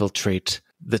to infiltrate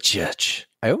the church.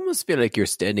 I almost feel like you're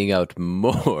standing out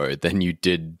more than you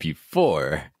did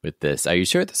before with this. Are you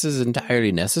sure this is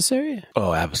entirely necessary?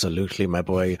 Oh, absolutely, my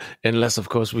boy. Unless, of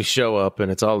course, we show up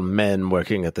and it's all men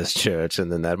working at this church,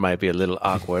 and then that might be a little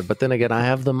awkward. But then again, I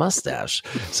have the mustache.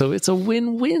 So it's a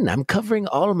win-win. I'm covering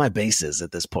all my bases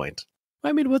at this point.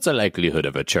 I mean, what's the likelihood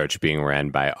of a church being ran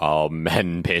by all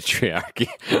men patriarchy?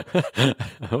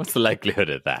 What's the likelihood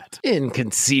of that?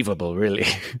 Inconceivable, really.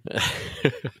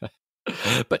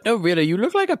 But no, really, you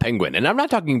look like a penguin. And I'm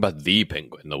not talking about the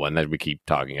penguin, the one that we keep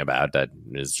talking about that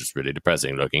is just really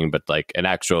depressing looking, but like an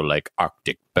actual like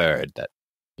Arctic bird that,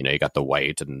 you got the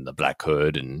white and the black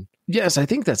hood. And yes, I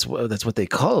think that's what they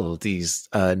call these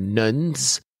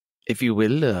nuns, if you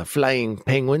will, flying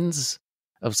penguins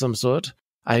of some sort.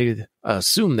 I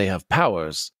assume they have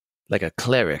powers like a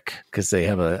cleric, because they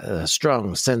have a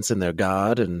strong sense in their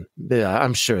God, and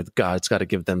I'm sure God's got to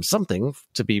give them something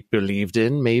to be believed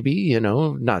in, maybe,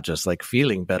 not just like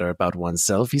feeling better about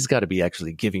oneself. He's got to be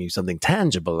actually giving you something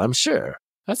tangible, I'm sure.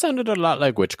 That sounded a lot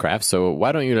like witchcraft, so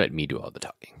why don't you let me do all the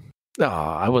talking? Oh,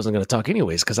 I wasn't going to talk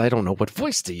anyways because I don't know what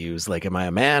voice to use. Like, am I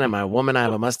a man? Am I a woman? I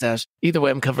have a mustache. Either way,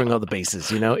 I'm covering all the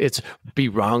bases, you know? It's be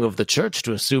wrong of the church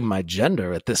to assume my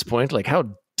gender at this point. Like, how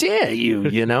dare you,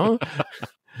 you know?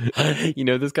 You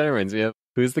know, this kind of reminds me of,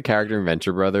 who's the character in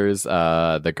Venture Brothers,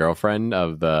 the girlfriend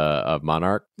of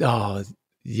Monarch? Oh,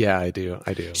 yeah, I do.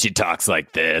 She talks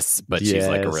like this, but she's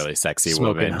like a really sexy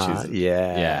woman. Hot. She's,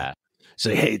 yeah. So,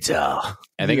 hey, tell.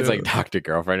 I think it's like Dr.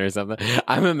 Girlfriend or something.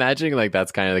 I'm imagining like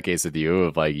that's kind of the case with you,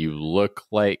 of like you look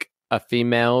like a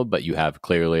female, but you have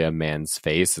clearly a man's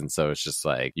face. And so it's just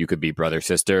like you could be brother,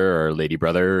 sister, or lady,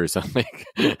 brother, or something.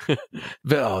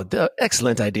 Oh,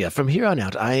 excellent idea. From here on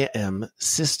out, I am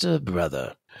Sister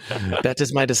Brother. That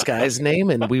is my disguise name,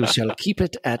 and we shall keep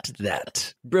it at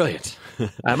that. Brilliant.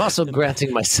 I'm also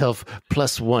granting myself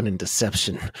 +1 in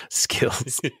deception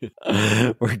skills.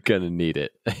 We're going to need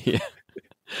it. Yeah.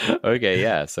 Okay,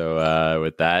 yeah. So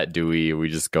with that, do we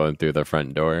just going through the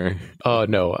front door? Oh,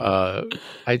 no.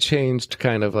 I changed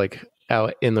kind of like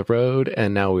out in the road,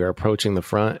 and now we are approaching the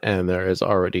front, and there is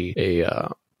already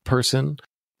a person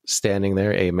standing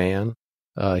there, a man,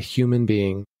 a human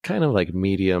being, kind of like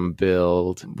medium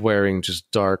build, wearing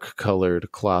just dark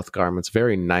colored cloth garments,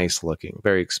 very nice looking,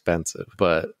 very expensive,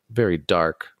 but very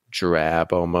dark,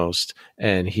 drab almost.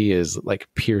 And he is like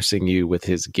piercing you with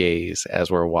his gaze as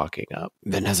we're walking up.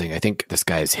 Van Helsing, I think this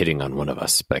guy is hitting on one of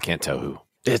us, but I can't tell who.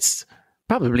 It's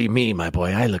probably me, my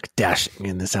boy. I look dashing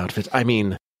in this outfit. I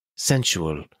mean,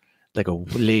 sensual, like a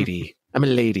lady. I'm a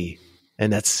lady,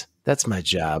 and that's my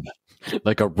job.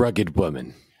 Like a rugged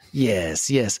woman. Yes,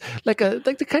 like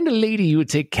the kind of lady you would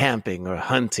take camping or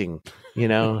hunting, you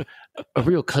know, a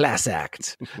real class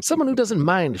act. Someone who doesn't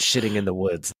mind shitting in the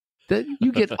woods. That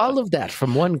you get all of that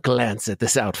from one glance at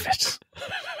this outfit.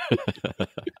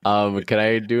 Can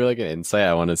I do like an insight?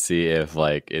 I want to see if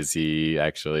like, is he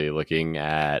actually looking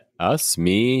at us,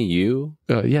 me, you?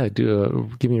 Yeah,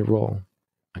 give me a roll.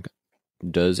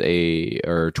 Does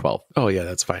 12? Oh yeah,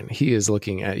 that's fine. He is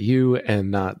looking at you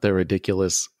and not the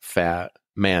ridiculous fat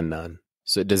man nun.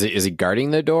 So is he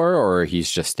guarding the door, or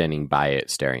he's just standing by it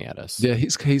staring at us? Yeah,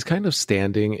 he's kind of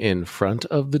standing in front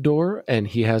of the door, and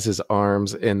he has his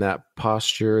arms in that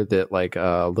posture that like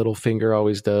Littlefinger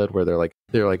always did, where they're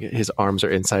like his arms are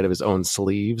inside of his own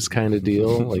sleeves kind of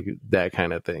deal, like that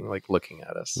kind of thing, like looking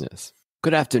at us. Yes.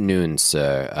 Good afternoon,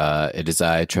 sir. It is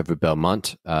I, Trevor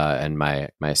Belmont, and my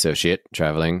associate,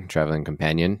 traveling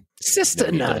companion. Sister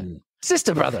nun.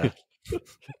 Sister brother.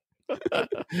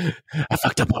 I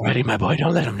fucked up already, my boy.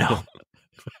 Don't let him know.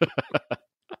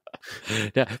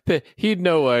 Yeah, he'd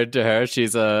no word to her.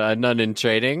 She's a nun in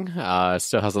training.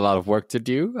 Still has a lot of work to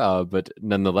do, but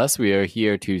nonetheless, we are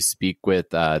here to speak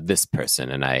with this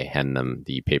person. And I hand them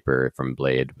the paper from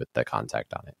Blade with the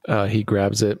contact on it. He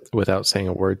grabs it without saying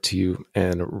a word to you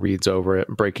and reads over it,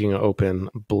 breaking open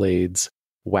Blade's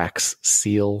wax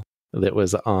seal that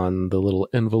was on the little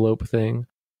envelope thing.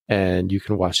 And you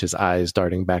can watch his eyes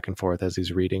darting back and forth as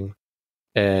he's reading.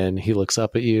 And he looks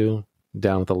up at you,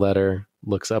 down at the letter,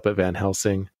 looks up at Van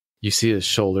Helsing. You see his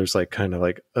shoulders like kind of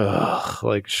like,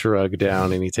 like shrug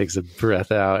down, and he takes a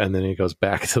breath out, and then he goes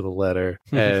back to the letter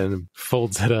and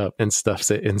folds it up and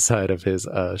stuffs it inside of his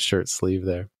shirt sleeve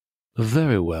there.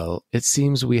 Very well. It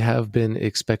seems we have been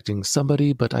expecting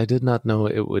somebody, but I did not know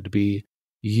it would be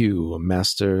you,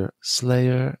 Master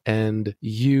Slayer, and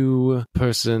you,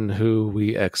 person who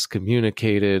we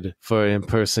excommunicated for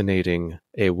impersonating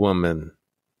a woman.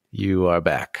 You are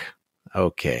back.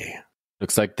 Okay.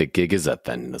 Looks like the gig is up,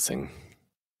 Van Helsing.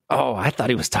 Oh, I thought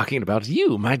he was talking about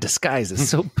you. My disguise is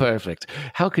so perfect.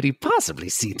 How could he possibly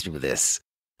see through this?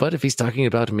 But if he's talking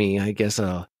about me, I guess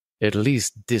I'll at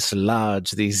least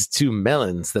dislodge these 2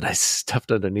 melons that I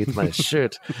stuffed underneath my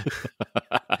shirt.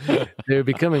 They're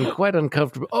becoming quite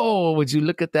uncomfortable. Oh, would you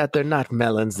look at that? They're not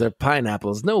melons, they're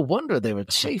pineapples. No wonder they were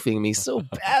chafing me so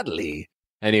badly.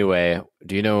 Anyway,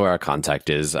 do you know where our contact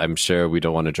is? I'm sure we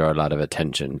don't want to draw a lot of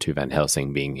attention to Van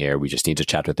Helsing being here. We just need to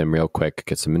chat with him real quick,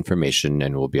 get some information,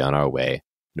 and we'll be on our way.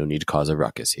 No need to cause a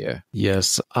ruckus here.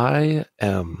 Yes, I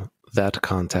am that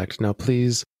contact. Now,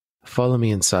 please follow me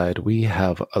inside. We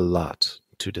have a lot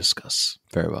to discuss.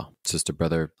 Very well. Sister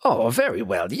brother. Oh, very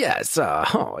well. Yes.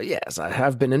 Yes. I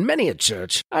have been in many a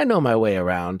church. I know my way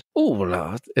around. Ooh,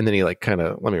 and then he like kind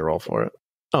of, let me roll for it.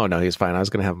 Oh, no, he's fine. I was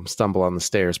going to have him stumble on the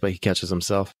stairs, but he catches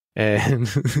himself and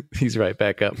he's right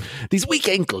back up. These weak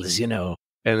ankles, you know.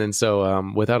 And then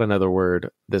so without another word,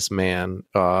 this man,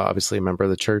 obviously a member of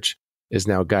the church, is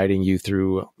now guiding you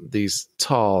through these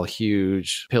tall,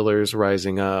 huge pillars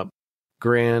rising up,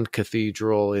 grand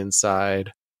cathedral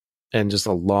inside, and just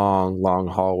a long, long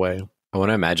hallway. I want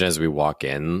to imagine as we walk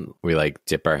in, we like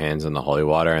dip our hands in the holy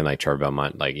water, and like Trevor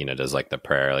Belmont, like, does like the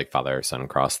prayer, like Father, Son,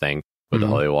 Cross thing with the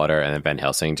holy water. And then Van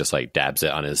Helsing just like dabs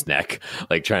it on his neck,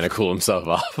 like trying to cool himself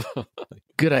off.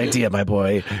 Good idea, my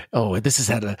boy. Oh, this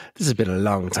has been a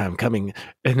long time coming.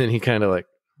 And then he kind of like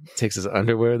takes his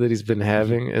underwear that he's been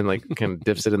having and like kind of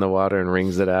dips it in the water and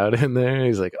wrings it out in there.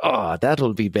 He's like, oh,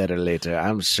 that'll be better later.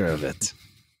 I'm sure of it.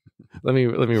 Let me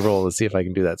roll to see if I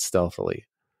can do that stealthily.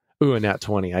 Ooh, a nat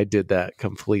 20. I did that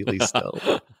completely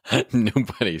stealth.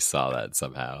 Nobody saw that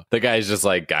somehow. The guy's just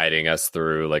like guiding us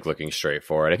through, like looking straight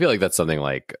forward. I feel like that's something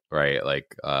like, right,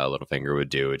 like Littlefinger would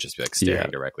do. Would just be like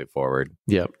staring directly forward.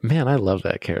 Yeah, man, I love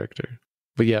that character.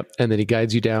 But yeah, and then he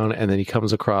guides you down, and then he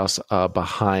comes across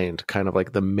behind kind of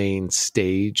like the main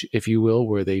stage, if you will,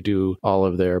 where they do all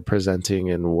of their presenting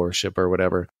and worship or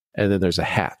whatever. And then there's a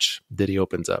hatch that he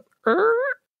opens up.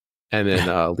 And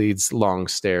then leads long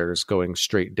stairs going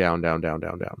straight down.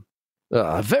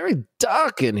 Very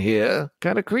dark in here.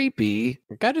 Kind of creepy.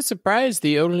 Kind of surprised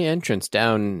the only entrance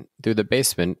down through the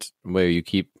basement where you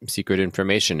keep secret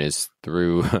information is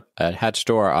through a hatch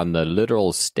door on the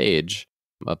literal stage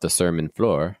of the sermon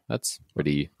floor. That's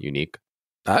pretty unique.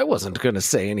 I wasn't going to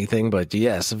say anything, but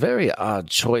yes, very odd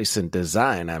choice in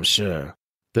design, I'm sure.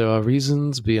 There are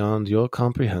reasons beyond your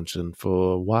comprehension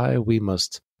for why we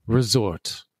must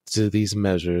resort to these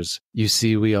measures. You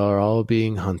see, we are all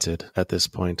being hunted at this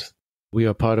point. We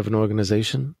are part of an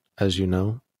organization, as you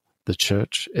know. The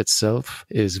church itself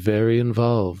is very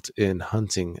involved in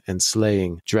hunting and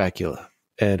slaying Dracula,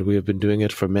 and we have been doing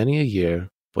it for many a year,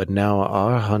 but now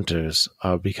our hunters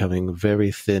are becoming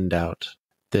very thinned out.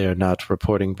 They are not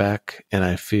reporting back, and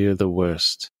I fear the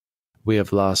worst. We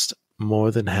have lost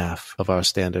more than half of our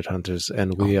standard hunters,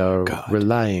 and we are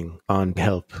relying on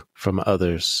help from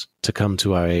others to come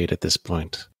to our aid at this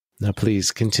point. Now,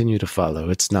 please continue to follow.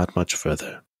 It's not much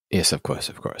further. Yes, of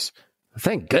course.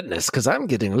 Thank goodness, because I'm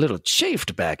getting a little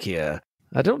chafed back here.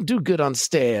 I don't do good on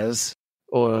stairs,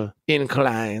 or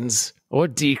inclines, or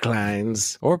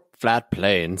declines. Or flat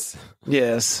plains.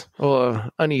 Yes, or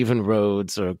uneven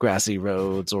roads, or grassy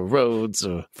roads, or roads,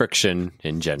 or friction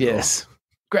in general. Yes.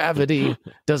 Gravity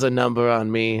does a number on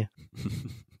me.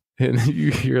 And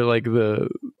you hear like the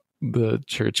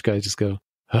church guy just go,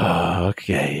 oh,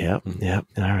 okay, yep,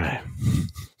 all right.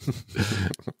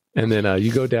 And then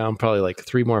you go down probably like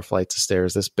 3 more flights of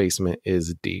stairs. This basement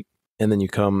is deep. And then you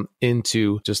come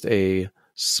into just a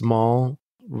small,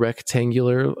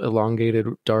 rectangular, elongated,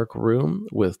 dark room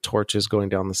with torches going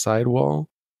down the side wall.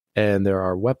 And there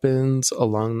are weapons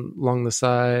along the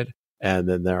side. And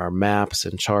then there are maps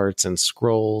and charts and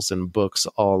scrolls and books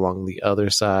all along the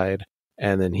other side.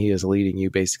 And then he is leading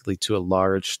you basically to a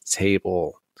large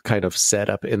table kind of set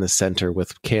up in the center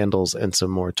with candles and some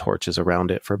more torches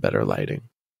around it for better lighting.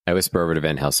 I whisper over to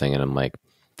Van Helsing and I'm like,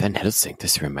 Van Helsing,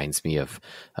 this reminds me of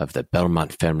the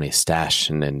Belmont family stash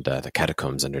and the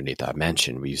catacombs underneath our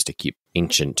mansion. We used to keep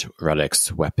ancient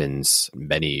relics, weapons,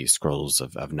 many scrolls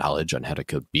of knowledge on how to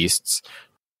kill beasts.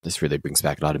 This really brings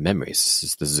back a lot of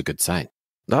memories. This is a good sign.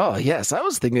 Oh, yes, I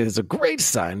was thinking it's a great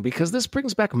sign because this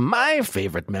brings back my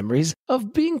favorite memories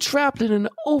of being trapped in an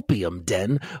opium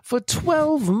den for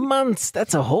 12 months.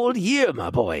 That's a whole year,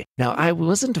 my boy. Now, I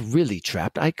wasn't really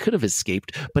trapped. I could have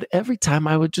escaped, but every time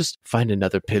I would just find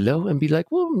another pillow and be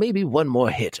like, well, maybe one more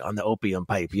hit on the opium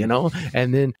pipe, you know?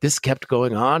 And then this kept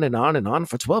going on and on and on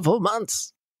for 12 whole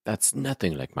months. That's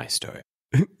nothing like my story.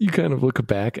 You kind of look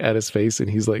back at his face and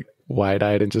he's like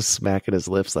wide-eyed and just smacking his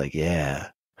lips like, yeah.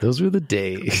 Those were the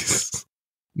days.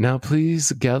 Now,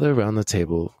 please gather around the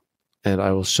table, and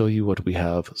I will show you what we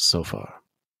have so far.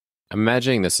 I'm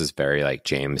imagining this is very like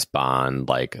James Bond,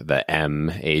 like the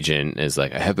M agent is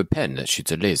like, I have a pen that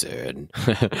shoots a laser, and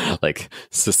like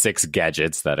the 6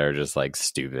 gadgets that are just like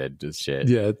stupid as shit.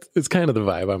 Yeah, it's kind of the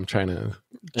vibe I'm trying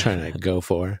to go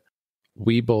for.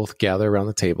 We both gather around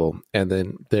the table, and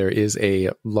then there is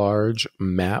a large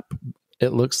map.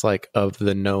 It looks like of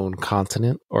the known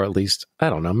continent, or at least,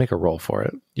 I don't know, make a roll for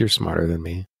it. You're smarter than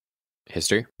me.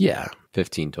 History? Yeah.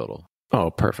 15 total. Oh,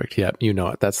 perfect. Yeah, you know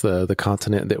it. That's the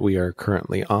continent that we are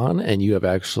currently on, and you have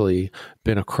actually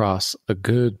been across a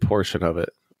good portion of it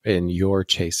in your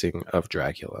chasing of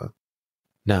Dracula.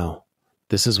 Now,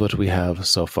 this is what we have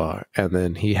so far. And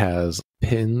then he has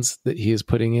pins that he is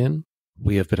putting in.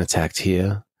 We have been attacked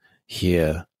here,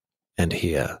 here, and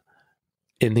here.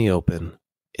 In the open.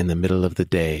 In the middle of the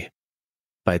day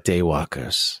by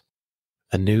daywalkers,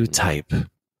 a new type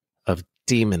of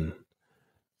demon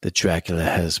that Dracula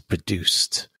has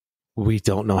produced. We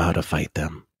don't know how to fight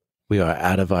them. We are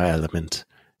out of our element.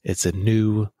 It's a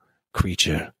new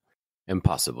creature,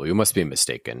 Impossible. You must be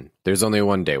mistaken. There's only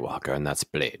one Daywalker, and that's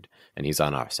Blade, and he's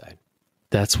on our side.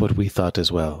 That's what we thought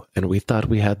as well, and we thought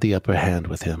we had the upper hand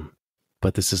with him.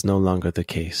 But this is no longer the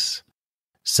case.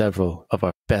 Several of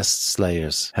our best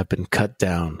slayers have been cut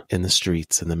down in the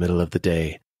streets in the middle of the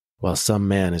day, while some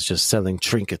man is just selling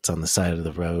trinkets on the side of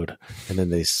the road, and then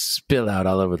they spill out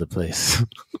all over the place.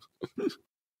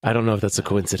 I don't know if that's a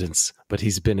coincidence, but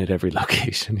he's been at every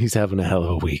location. He's having a hell of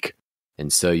a week.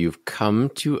 And so you've come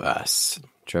to us,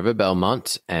 Trevor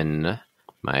Belmont and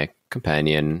my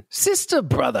companion, Sister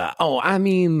brother. Oh, I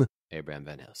mean... Abraham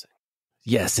Van Helsing.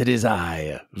 Yes, it is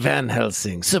I, Van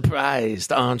Helsing.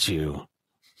 Surprised, aren't you?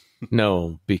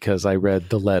 No, because I read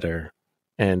the letter,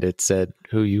 and it said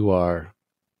who you are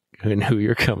and who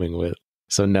you're coming with.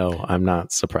 So no, I'm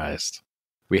not surprised.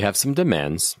 We have some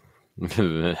demands.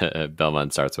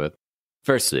 Belmont starts with.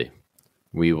 Firstly,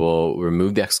 we will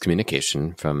remove the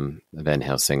excommunication from Van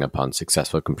Helsing upon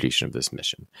successful completion of this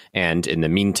mission. And in the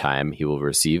meantime, he will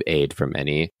receive aid from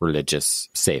any religious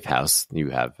safe house you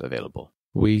have available.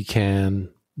 We can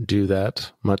do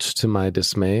that, much to my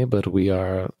dismay, but we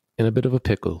are in a bit of a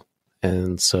pickle.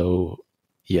 And so,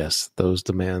 yes, those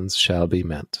demands shall be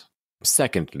met.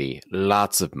 Secondly,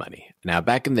 lots of money. Now,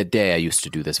 back in the day, I used to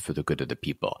do this for the good of the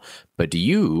people. But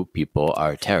you people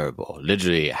are terrible.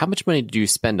 Literally, how much money do you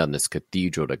spend on this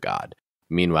cathedral to God?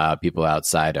 Meanwhile, people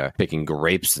outside are picking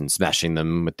grapes and smashing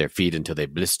them with their feet until they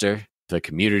blister. The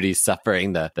community's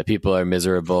suffering. The people are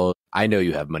miserable. I know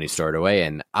you have money stored away,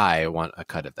 and I want a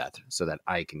cut of that so that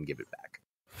I can give it back.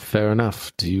 Fair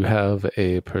enough. Do you have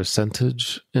a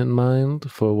percentage in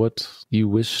mind for what you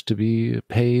wish to be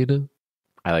paid?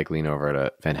 I lean over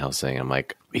to Van Helsing. I'm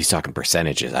like, he's talking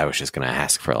percentages. I was just going to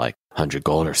ask for 100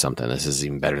 gold or something. This is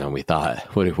even better than we thought.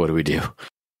 What do we do?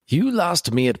 You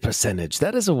lost me at percentage.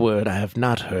 That is a word I have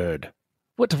not heard.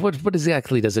 What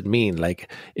exactly does it mean?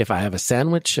 If I have a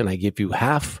sandwich and I give you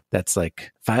half, that's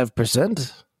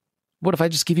 5%? What if I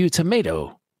just give you a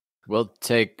tomato? We'll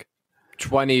take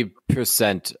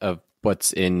 20% of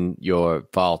what's in your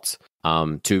vault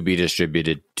to be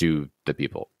distributed to the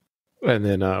people. And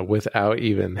then without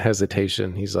even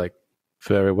hesitation, he's like,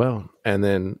 very well. And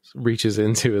then reaches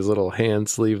into his little hand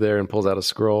sleeve there and pulls out a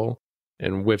scroll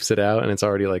and whips it out. And it's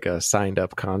already a signed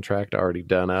up contract already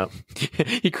done up.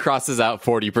 He crosses out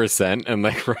 40%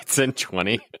 and writes in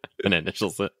 20 and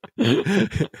initials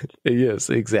it.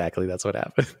 Yes, exactly. That's what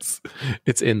happens.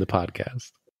 It's in the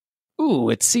podcast.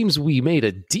 Ooh, it seems we made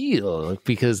a deal,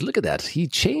 because look at that. He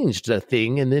changed a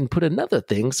thing and then put another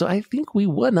thing, so I think we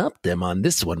one-upped them on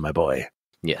this one, my boy.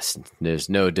 Yes, there's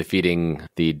no defeating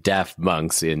the Daft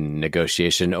Monks in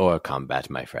negotiation or combat,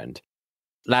 my friend.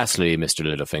 Lastly, Mr.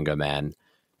 Littlefinger Man,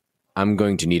 I'm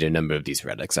going to need a number of these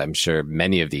relics. I'm sure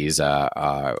many of these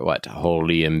are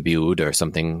wholly imbued or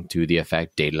something to the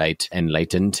effect, daylight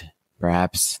enlightened,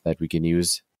 perhaps, that we can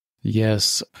use.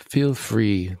 Yes, feel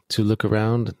free to look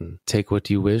around and take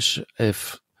what you wish.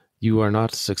 If you are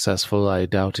not successful, I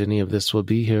doubt any of this will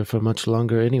be here for much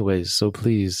longer anyways, so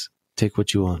please, take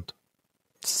what you want.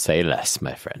 Say less,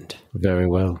 my friend. Very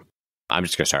well. I'm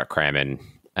just going to start cramming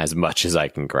as much as I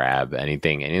can grab.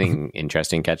 Anything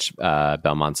interesting catch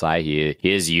Belmont's eye. He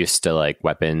is used to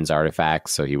weapons,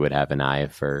 artifacts, so he would have an eye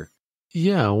for...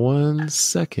 Yeah, 1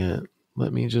 second.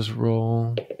 Let me just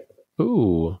roll.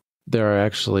 Ooh. There are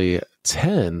actually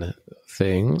 10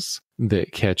 things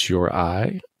that catch your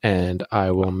eye, and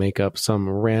I will make up some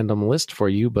random list for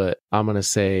you, but I'm going to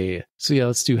say,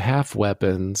 let's do half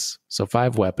weapons, so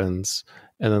 5 weapons,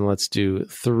 and then let's do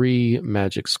 3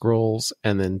 magic scrolls,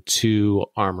 and then 2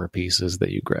 armor pieces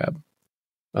that you grab.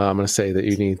 I'm going to say that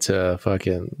you need to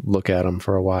fucking look at them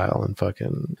for a while and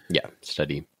fucking... Yeah,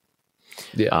 study.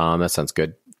 Yeah. That sounds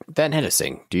good. Van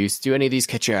Helsing, do any of these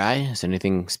catch your eye? Is there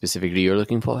anything specifically you're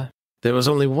looking for? There was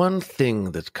only one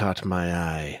thing that caught my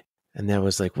eye, and that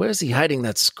was where's he hiding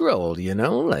that scroll,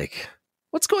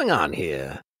 what's going on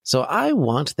here? So I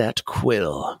want that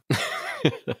quill.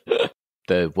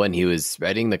 The one he was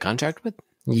writing the contract with?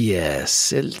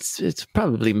 Yes, it's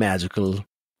probably magical,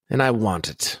 and I want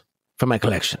it for my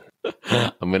collection.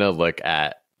 I'm going to look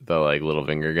at the little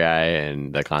finger guy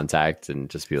and the contact and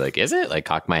just be is it?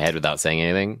 Cock my head without saying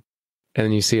anything. And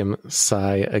then you see him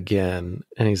sigh again,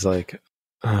 and he's like,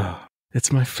 oh,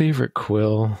 it's my favorite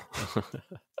quill.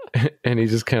 And he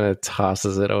just kind of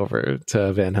tosses it over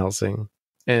to Van Helsing.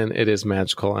 And it is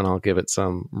magical, and I'll give it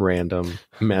some random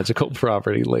magical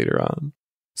property later on.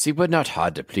 See, we're not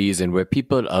hard to please, and we're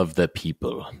people of the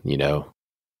people, If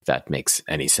that makes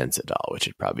any sense at all, which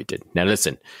it probably did. Now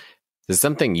listen, there's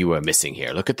something you are missing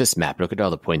here. Look at this map. Look at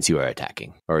all the points you are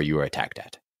attacking, or you are attacked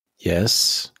at.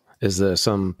 Yes. Is there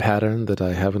some pattern that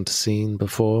I haven't seen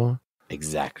before?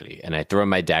 Exactly. And I throw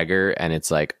my dagger, and it's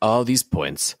like all these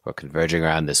points are converging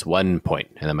around this one point,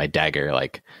 and then my dagger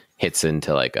like hits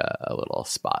into like a little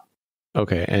spot.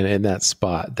 Okay, and in that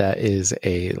spot, that is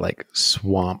a like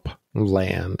swamp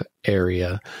land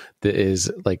area that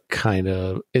is like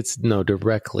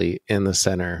directly in the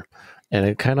center, and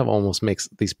it kind of almost makes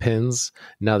these pins.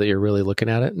 Now that you're really looking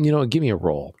at it, give me a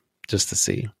roll just to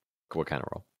see. What kind of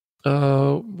roll?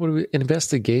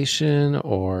 Investigation,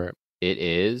 or it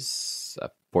is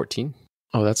 14.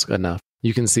 Oh, that's enough.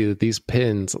 You can see that these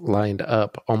pins lined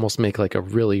up almost make like a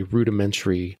really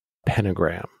rudimentary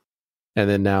pentagram. And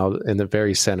then now in the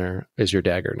very center is your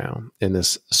dagger now in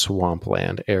this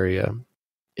swampland area.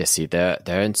 You see, they're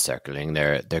encircling.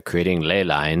 They're creating ley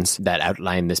lines that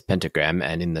outline this pentagram,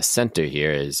 and in the center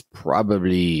here is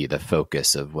probably the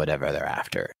focus of whatever they're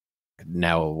after.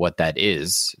 Now, what that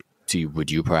is,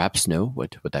 would you perhaps know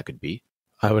what that could be?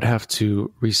 I would have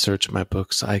to research my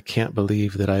books. I can't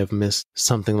believe that I have missed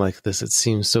something like this. It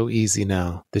seems so easy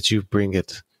now that you bring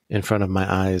it in front of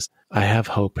my eyes. I have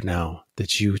hope now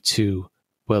that you too,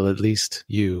 well, at least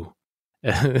you.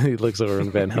 And he looks over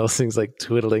and Van Helsing's like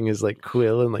twiddling his like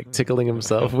quill and like tickling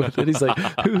himself with it. He's like,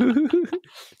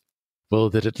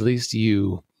 well, that at least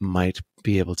you might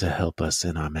be able to help us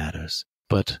in our matters.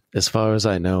 But as far as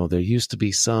I know, there used to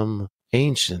be some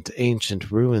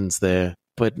ancient ruins there,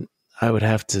 but I would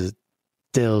have to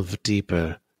delve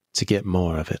deeper to get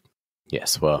more of it.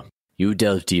 Yes, well, you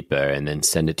delve deeper and then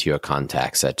send it to your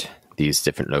contacts at these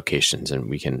different locations, and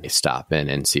we can stop in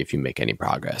and see if you make any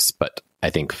progress. But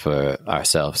I think for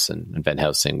ourselves and Van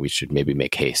Helsing, we should maybe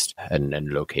make haste and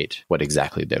locate what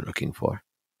exactly they're looking for.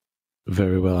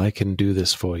 Very well, I can do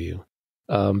this for you.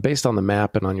 Based on the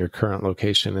map and on your current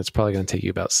location, it's probably going to take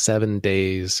you about 7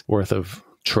 days worth of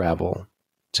travel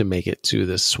to make it to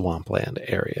this swampland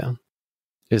area.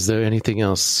 Is there anything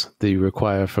else that you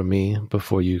require from me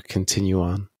before you continue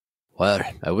on? Well,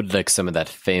 I would like some of that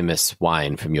famous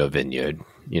wine from your vineyard.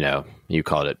 You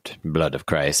call it blood of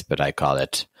Christ, but I call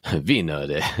it vino.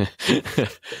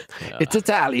 It's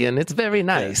Italian. It's very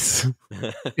nice.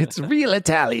 It's real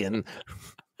Italian.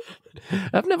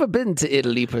 I've never been to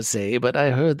Italy per se, but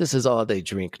I heard this is all they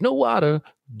drink. No water,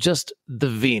 just the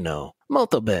vino.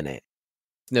 Molto bene.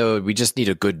 No, we just need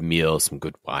a good meal, some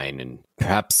good wine, and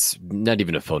perhaps not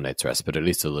even a full night's rest, but at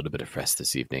least a little bit of rest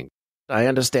this evening. I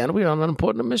understand we are on an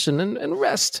important mission, and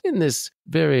rest in this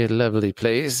very lovely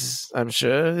place, I'm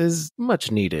sure, is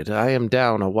much needed. I am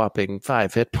down a whopping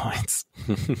 5 hit points.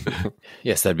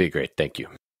 Yes, that'd be great. Thank you.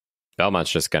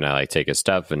 Belmont's just going to take his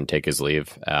stuff and take his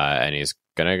leave, and he's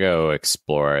going to go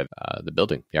explore the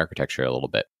building, the architecture a little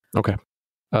bit. Okay.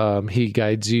 He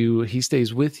guides you. He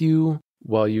stays with you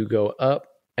while you go up.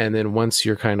 And then once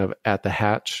you're kind of at the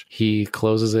hatch, he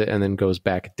closes it and then goes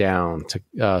back down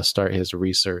to start his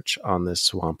research on this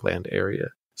swampland area.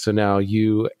 So now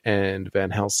you and Van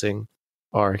Helsing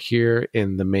are here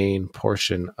in the main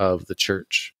portion of the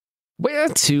church. Where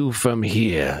to from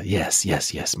here?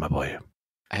 Yes, my boy.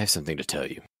 I have something to tell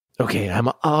you. Okay, I'm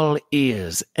all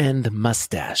ears and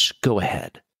mustache. Go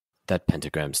ahead. That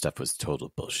pentagram stuff was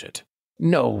total bullshit.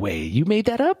 No way. You made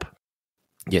that up?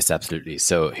 Yes, absolutely.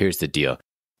 So here's the deal.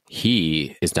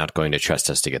 He is not going to trust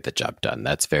us to get the job done.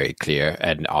 That's very clear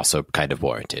and also kind of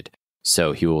warranted.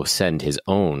 So he will send his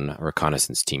own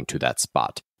reconnaissance team to that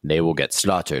spot. They will get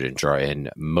slaughtered and draw in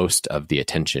most of the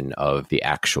attention of the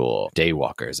actual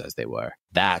daywalkers, as they were.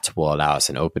 That will allow us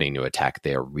an opening to attack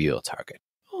their real target.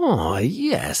 Oh,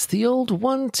 yes, the old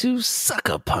 1-2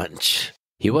 sucker punch.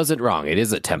 He wasn't wrong. It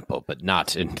is a temple, but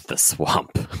not in the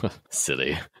swamp.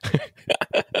 Silly.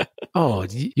 Oh,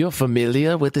 you're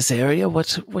familiar with this area?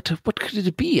 What could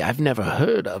it be? I've never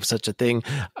heard of such a thing.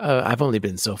 I've only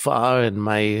been so far, and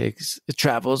my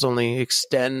travels only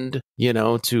extend,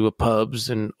 to pubs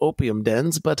and opium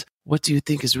dens. But what do you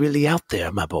think is really out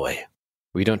there, my boy?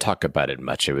 We don't talk about it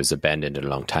much. It was abandoned a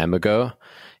long time ago.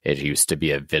 It used to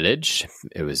be a village.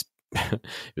 It was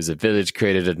a village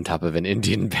created on top of an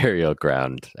Indian burial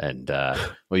ground. And,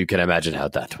 well, you can imagine how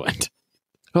that went.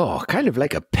 Oh, kind of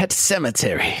like a pet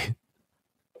cemetery.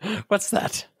 What's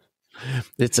that?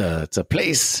 It's a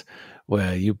place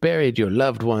where you buried your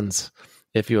loved ones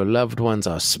if your loved ones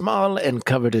are small and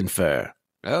covered in fur.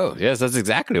 Oh, yes, that's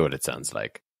exactly what it sounds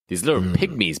like. These little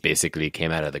pygmies basically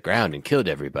came out of the ground and killed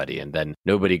everybody, and then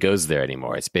nobody goes there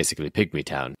anymore. It's basically Pygmy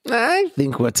Town. I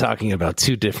think we're talking about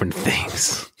two different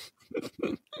things.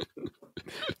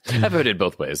 I've heard it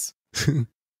both ways.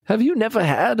 Have you never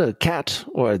had a cat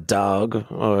or a dog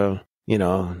or,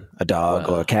 a dog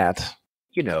or a cat?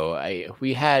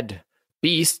 We had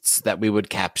beasts that we would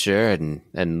capture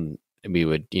and we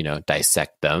would,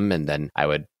 dissect them, and then I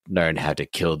would learn how to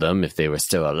kill them if they were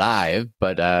still alive,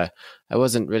 but I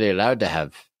wasn't really allowed to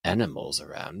have animals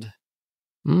around.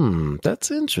 That's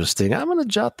interesting. I'm going to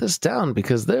jot this down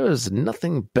because there is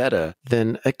nothing better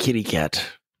than a kitty cat,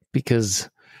 because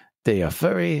they are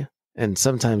furry and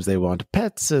sometimes they want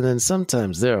pets and then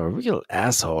sometimes they're a real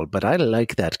asshole, but I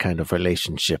like that kind of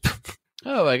relationship.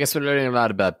 Oh, I guess we're learning a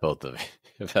lot about both of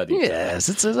you. Yes,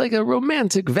 it's like a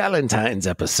romantic Valentine's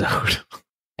episode.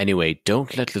 Anyway,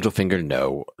 don't let Littlefinger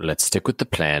know. Let's stick with the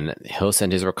plan. He'll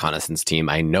send his reconnaissance team,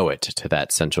 I know it, to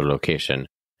that central location.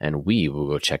 And we will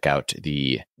go check out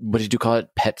what did you call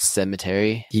it? Pet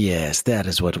cemetery? Yes, that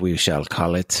is what we shall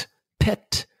call it.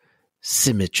 Pet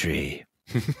symmetry.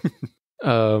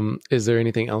 Is there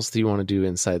anything else that you want to do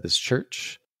inside this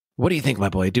church? What do you think, my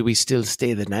boy? Do we still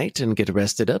stay the night and get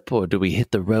rested up, or do we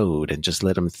hit the road and just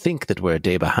let them think that we're a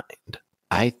day behind?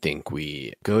 I think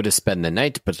we go to spend the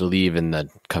night, but leave in the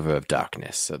cover of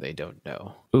darkness so they don't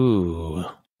know. Ooh,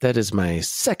 that is my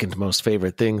second most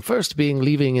favorite thing. First being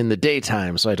leaving in the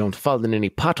daytime so I don't fall in any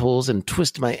potholes and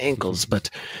twist my ankles,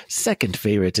 but second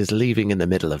favorite is leaving in the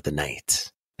middle of the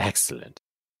night. Excellent.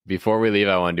 Before we leave,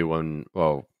 I want to do one.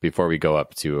 Well, before we go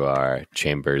up to our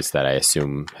chambers that I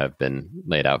assume have been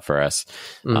laid out for us,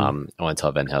 I want to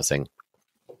tell Van Helsing,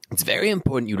 it's very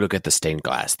important you look at the stained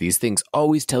glass. These things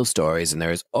always tell stories, and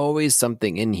there is always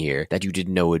something in here that you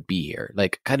didn't know would be here.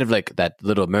 Kind of like that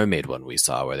Little Mermaid one we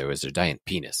saw where there was a giant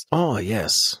penis. Oh,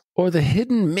 yes. Or the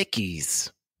hidden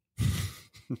Mickeys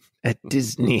at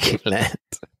Disneyland.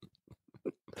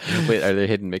 Wait, are there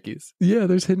hidden Mickeys? Yeah,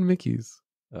 there's hidden Mickeys.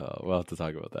 Oh, we'll have to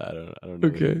talk about that. I don't know.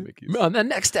 Okay. On the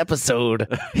next episode,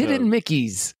 hidden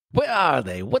Mickeys. Where are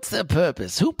they? What's their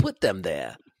purpose? Who put them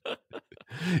there?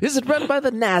 Is it run by the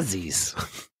Nazis?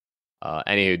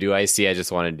 Anywho, I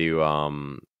just want to do,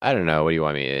 I don't know, what do you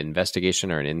want me, an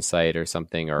investigation or an insight or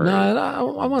something? Or No,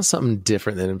 I want something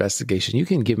different than investigation. You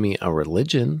can give me a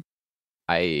religion.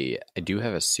 I do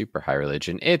have a super high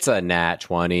religion. It's a nat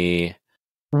 20.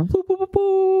 Boop, boop, boop,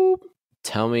 boop.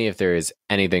 Tell me if there is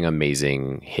anything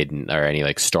amazing hidden or any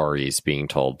stories being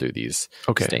told through these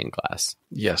stained glass.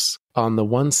 Yes. On the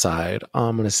one side,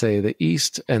 I'm going to say the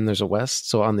east and there's a west.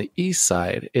 So on the east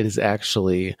side, it is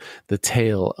actually the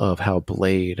tale of how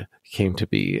Blade came to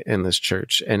be in this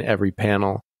church. And every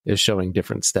panel is showing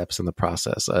different steps in the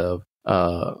process of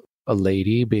a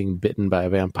lady being bitten by a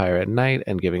vampire at night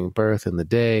and giving birth in the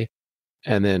day.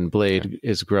 And then Blade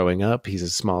is growing up. He's a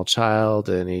small child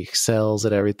and he excels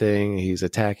at everything. He's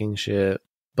attacking shit.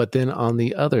 But then on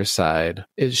the other side,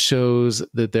 it shows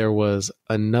that there was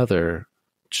another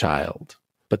child.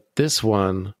 But this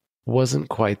one wasn't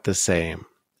quite the same.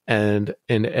 And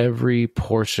in every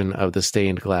portion of the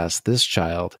stained glass, this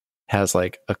child has a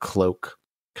cloak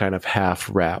kind of half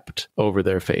wrapped over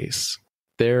their face.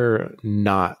 They're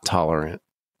not tolerant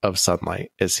of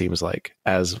sunlight, it seems like,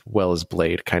 as well as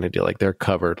Blade kind of deal. They're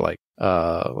covered like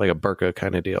a burqa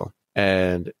kind of deal.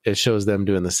 And it shows them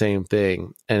doing the same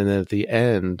thing. And then at the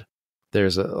end,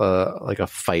 there's a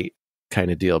fight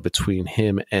kind of deal between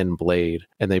him and Blade.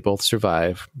 And they both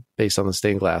survive based on the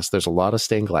stained glass. There's a lot of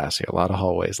stained glass here, a lot of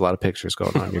hallways, a lot of pictures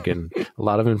going on. You're getting a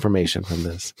lot of information from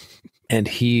this. And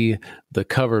he, the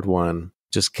covered one,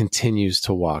 just continues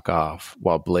to walk off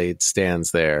while Blade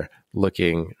stands there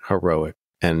looking heroic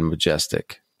and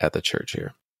majestic at the church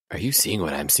here. Are you seeing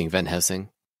what I'm seeing, Van Helsing?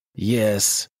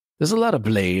 Yes. There's a lot of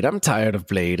Blade. I'm tired of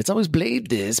Blade. It's always Blade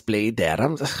this, Blade that.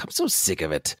 I'm so sick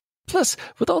of it. Plus,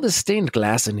 with all this stained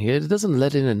glass in here, it doesn't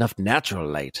let in enough natural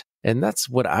light. And that's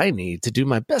what I need to do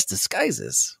my best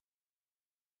disguises.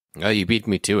 Oh, you beat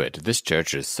me to it. This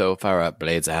church is so far up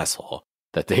Blade's asshole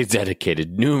that they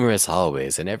dedicated numerous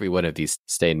hallways and every one of these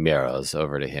stained mirrors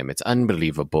over to him. It's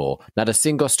unbelievable. Not a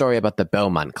single story about the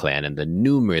Belmont clan and the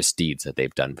numerous deeds that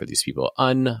they've done for these people.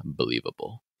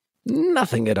 Unbelievable.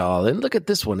 Nothing at all. And look at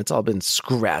this one. It's all been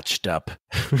scratched up.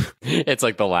 It's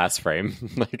like the last frame.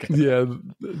 Yeah,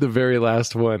 the very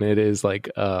last one. It is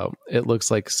it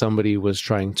looks like somebody was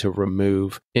trying to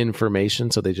remove information.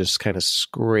 So they just kind of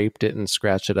scraped it and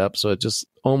scratched it up. So it just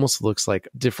almost looks like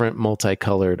different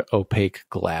multicolored opaque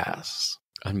glass.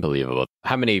 Unbelievable.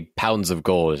 How many pounds of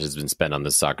gold has been spent on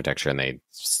this architecture and they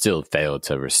still failed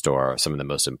to restore some of the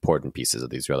most important pieces of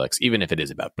these relics, even if it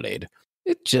is about Blade.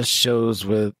 It just shows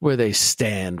where they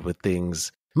stand with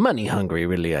things. Money hungry,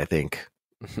 really, I think.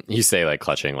 You say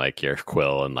clutching your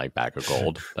quill and bag of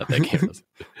gold that they gave us.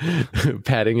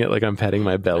 Patting it like I'm patting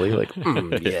my belly.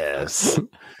 Yes.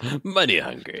 Money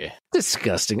hungry.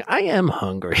 Disgusting. I am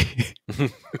hungry.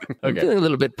 Okay. I'm feeling a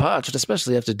little bit parched,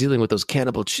 especially after dealing with those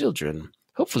cannibal children.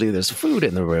 Hopefully there's food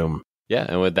in the room. Yeah,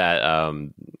 and with that,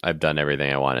 I've done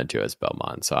everything I wanted to as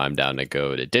Belmont, so I'm down to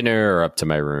go to dinner or up to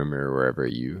my room or wherever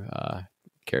you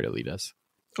care to lead us.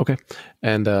 Okay.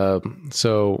 And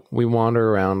so we wander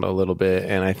around a little bit,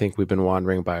 and I think we've been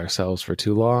wandering by ourselves for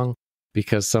too long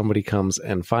because somebody comes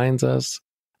and finds us.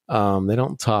 They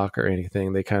don't talk or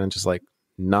anything. They kind of just like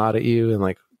nod at you and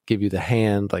like give you the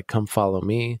hand, like, come follow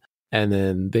me. And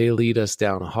then they lead us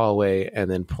down a hallway and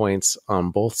then points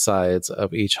on both sides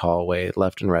of each hallway,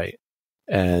 left and right.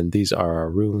 And these are our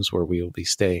rooms where we will be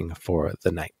staying for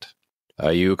the night.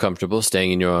 Are you comfortable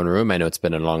staying in your own room? I know it's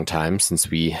been a long time since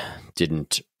we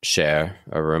didn't share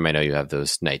a room. I know you have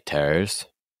those night terrors.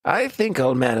 I think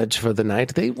I'll manage for the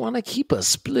night. They want to keep us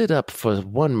split up for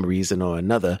one reason or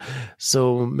another.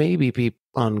 So maybe be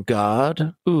on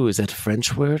guard. Ooh, is that a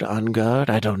French word? On guard?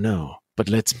 I don't know. But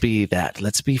let's be that.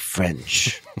 Let's be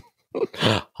French.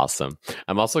 Awesome.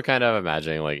 I'm also kind of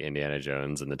imagining like Indiana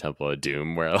Jones and the Temple of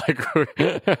Doom, where like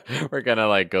we're gonna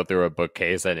like go through a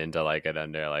bookcase and into like an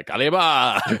under like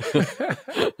Aliba.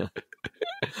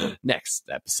 Next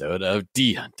episode of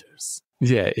D Hunters.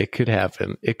 Yeah, it could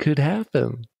happen. It could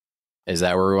happen. Is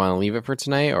that where we want to leave it for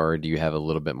tonight, or do you have a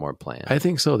little bit more planned? I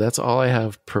think so. That's all I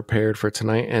have prepared for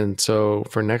tonight. And so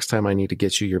for next time, I need to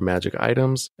get you your magic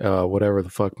items, whatever the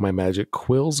fuck my magic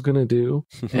quill's going to do.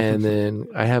 And then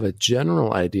I have a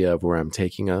general idea of where I'm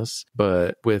taking us.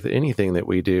 But with anything that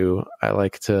we do, I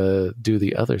like to do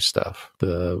the other stuff,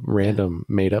 the random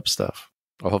made up stuff.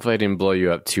 Well, hopefully I didn't blow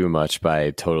you up too much by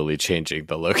totally changing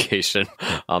the location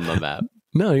on the map.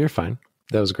 No, you're fine.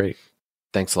 That was great.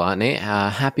 Thanks a lot, Nate.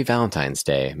 Happy Valentine's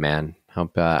Day, man.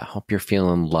 Hope you're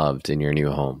feeling loved in your new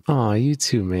home. Aw, you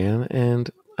too, man. And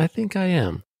I think I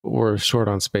am. We're short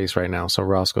on space right now, so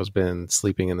Roscoe's been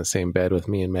sleeping in the same bed with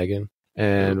me and Megan.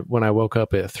 And when I woke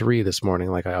up at 3 this morning,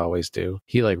 like I always do,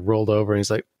 he like rolled over and he's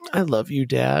like, "I love you,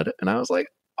 Dad." And I was like,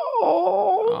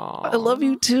 "Oh, Aww. I love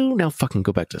you too." Now fucking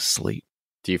go back to sleep.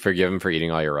 Do you forgive him for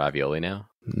eating all your ravioli now?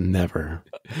 Never.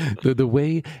 The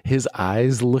way his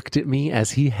eyes looked at me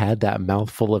as he had that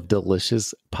mouthful of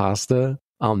delicious pasta,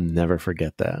 I'll never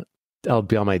forget that. I'll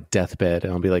be on my deathbed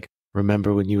and I'll be like,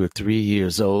 "Remember when you were 3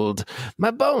 years old? My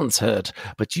bones hurt,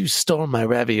 but you stole my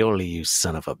ravioli, you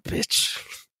son of a bitch."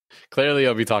 Clearly,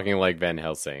 you'll be talking like Van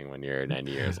Helsing when you're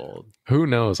 90 years old. Who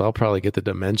knows? I'll probably get the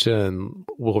dementia and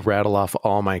we'll rattle off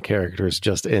all my characters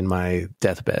just in my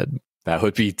deathbed. That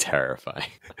would be terrifying.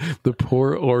 The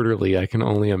poor orderly, I can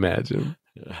only imagine.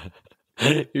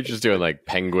 You're just doing like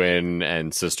Penguin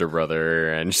and Sister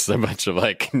Brother and just a bunch of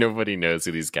like, nobody knows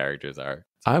who these characters are.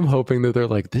 I'm hoping that they're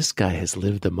like, "This guy has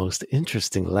lived the most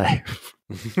interesting life.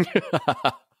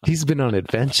 He's been on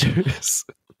adventures."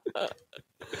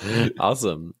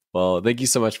 Awesome. Well, thank you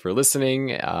so much for listening.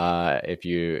 If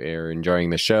you are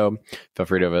enjoying the show, feel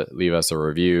free to leave us a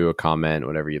review, a comment,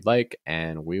 whatever you'd like,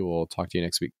 and we will talk to you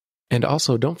next week. And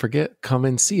also, don't forget, come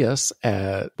and see us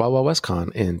at Wild Wild West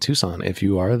Con in Tucson if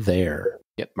you are there.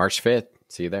 Yep, March 5th.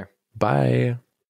 See you there. Bye.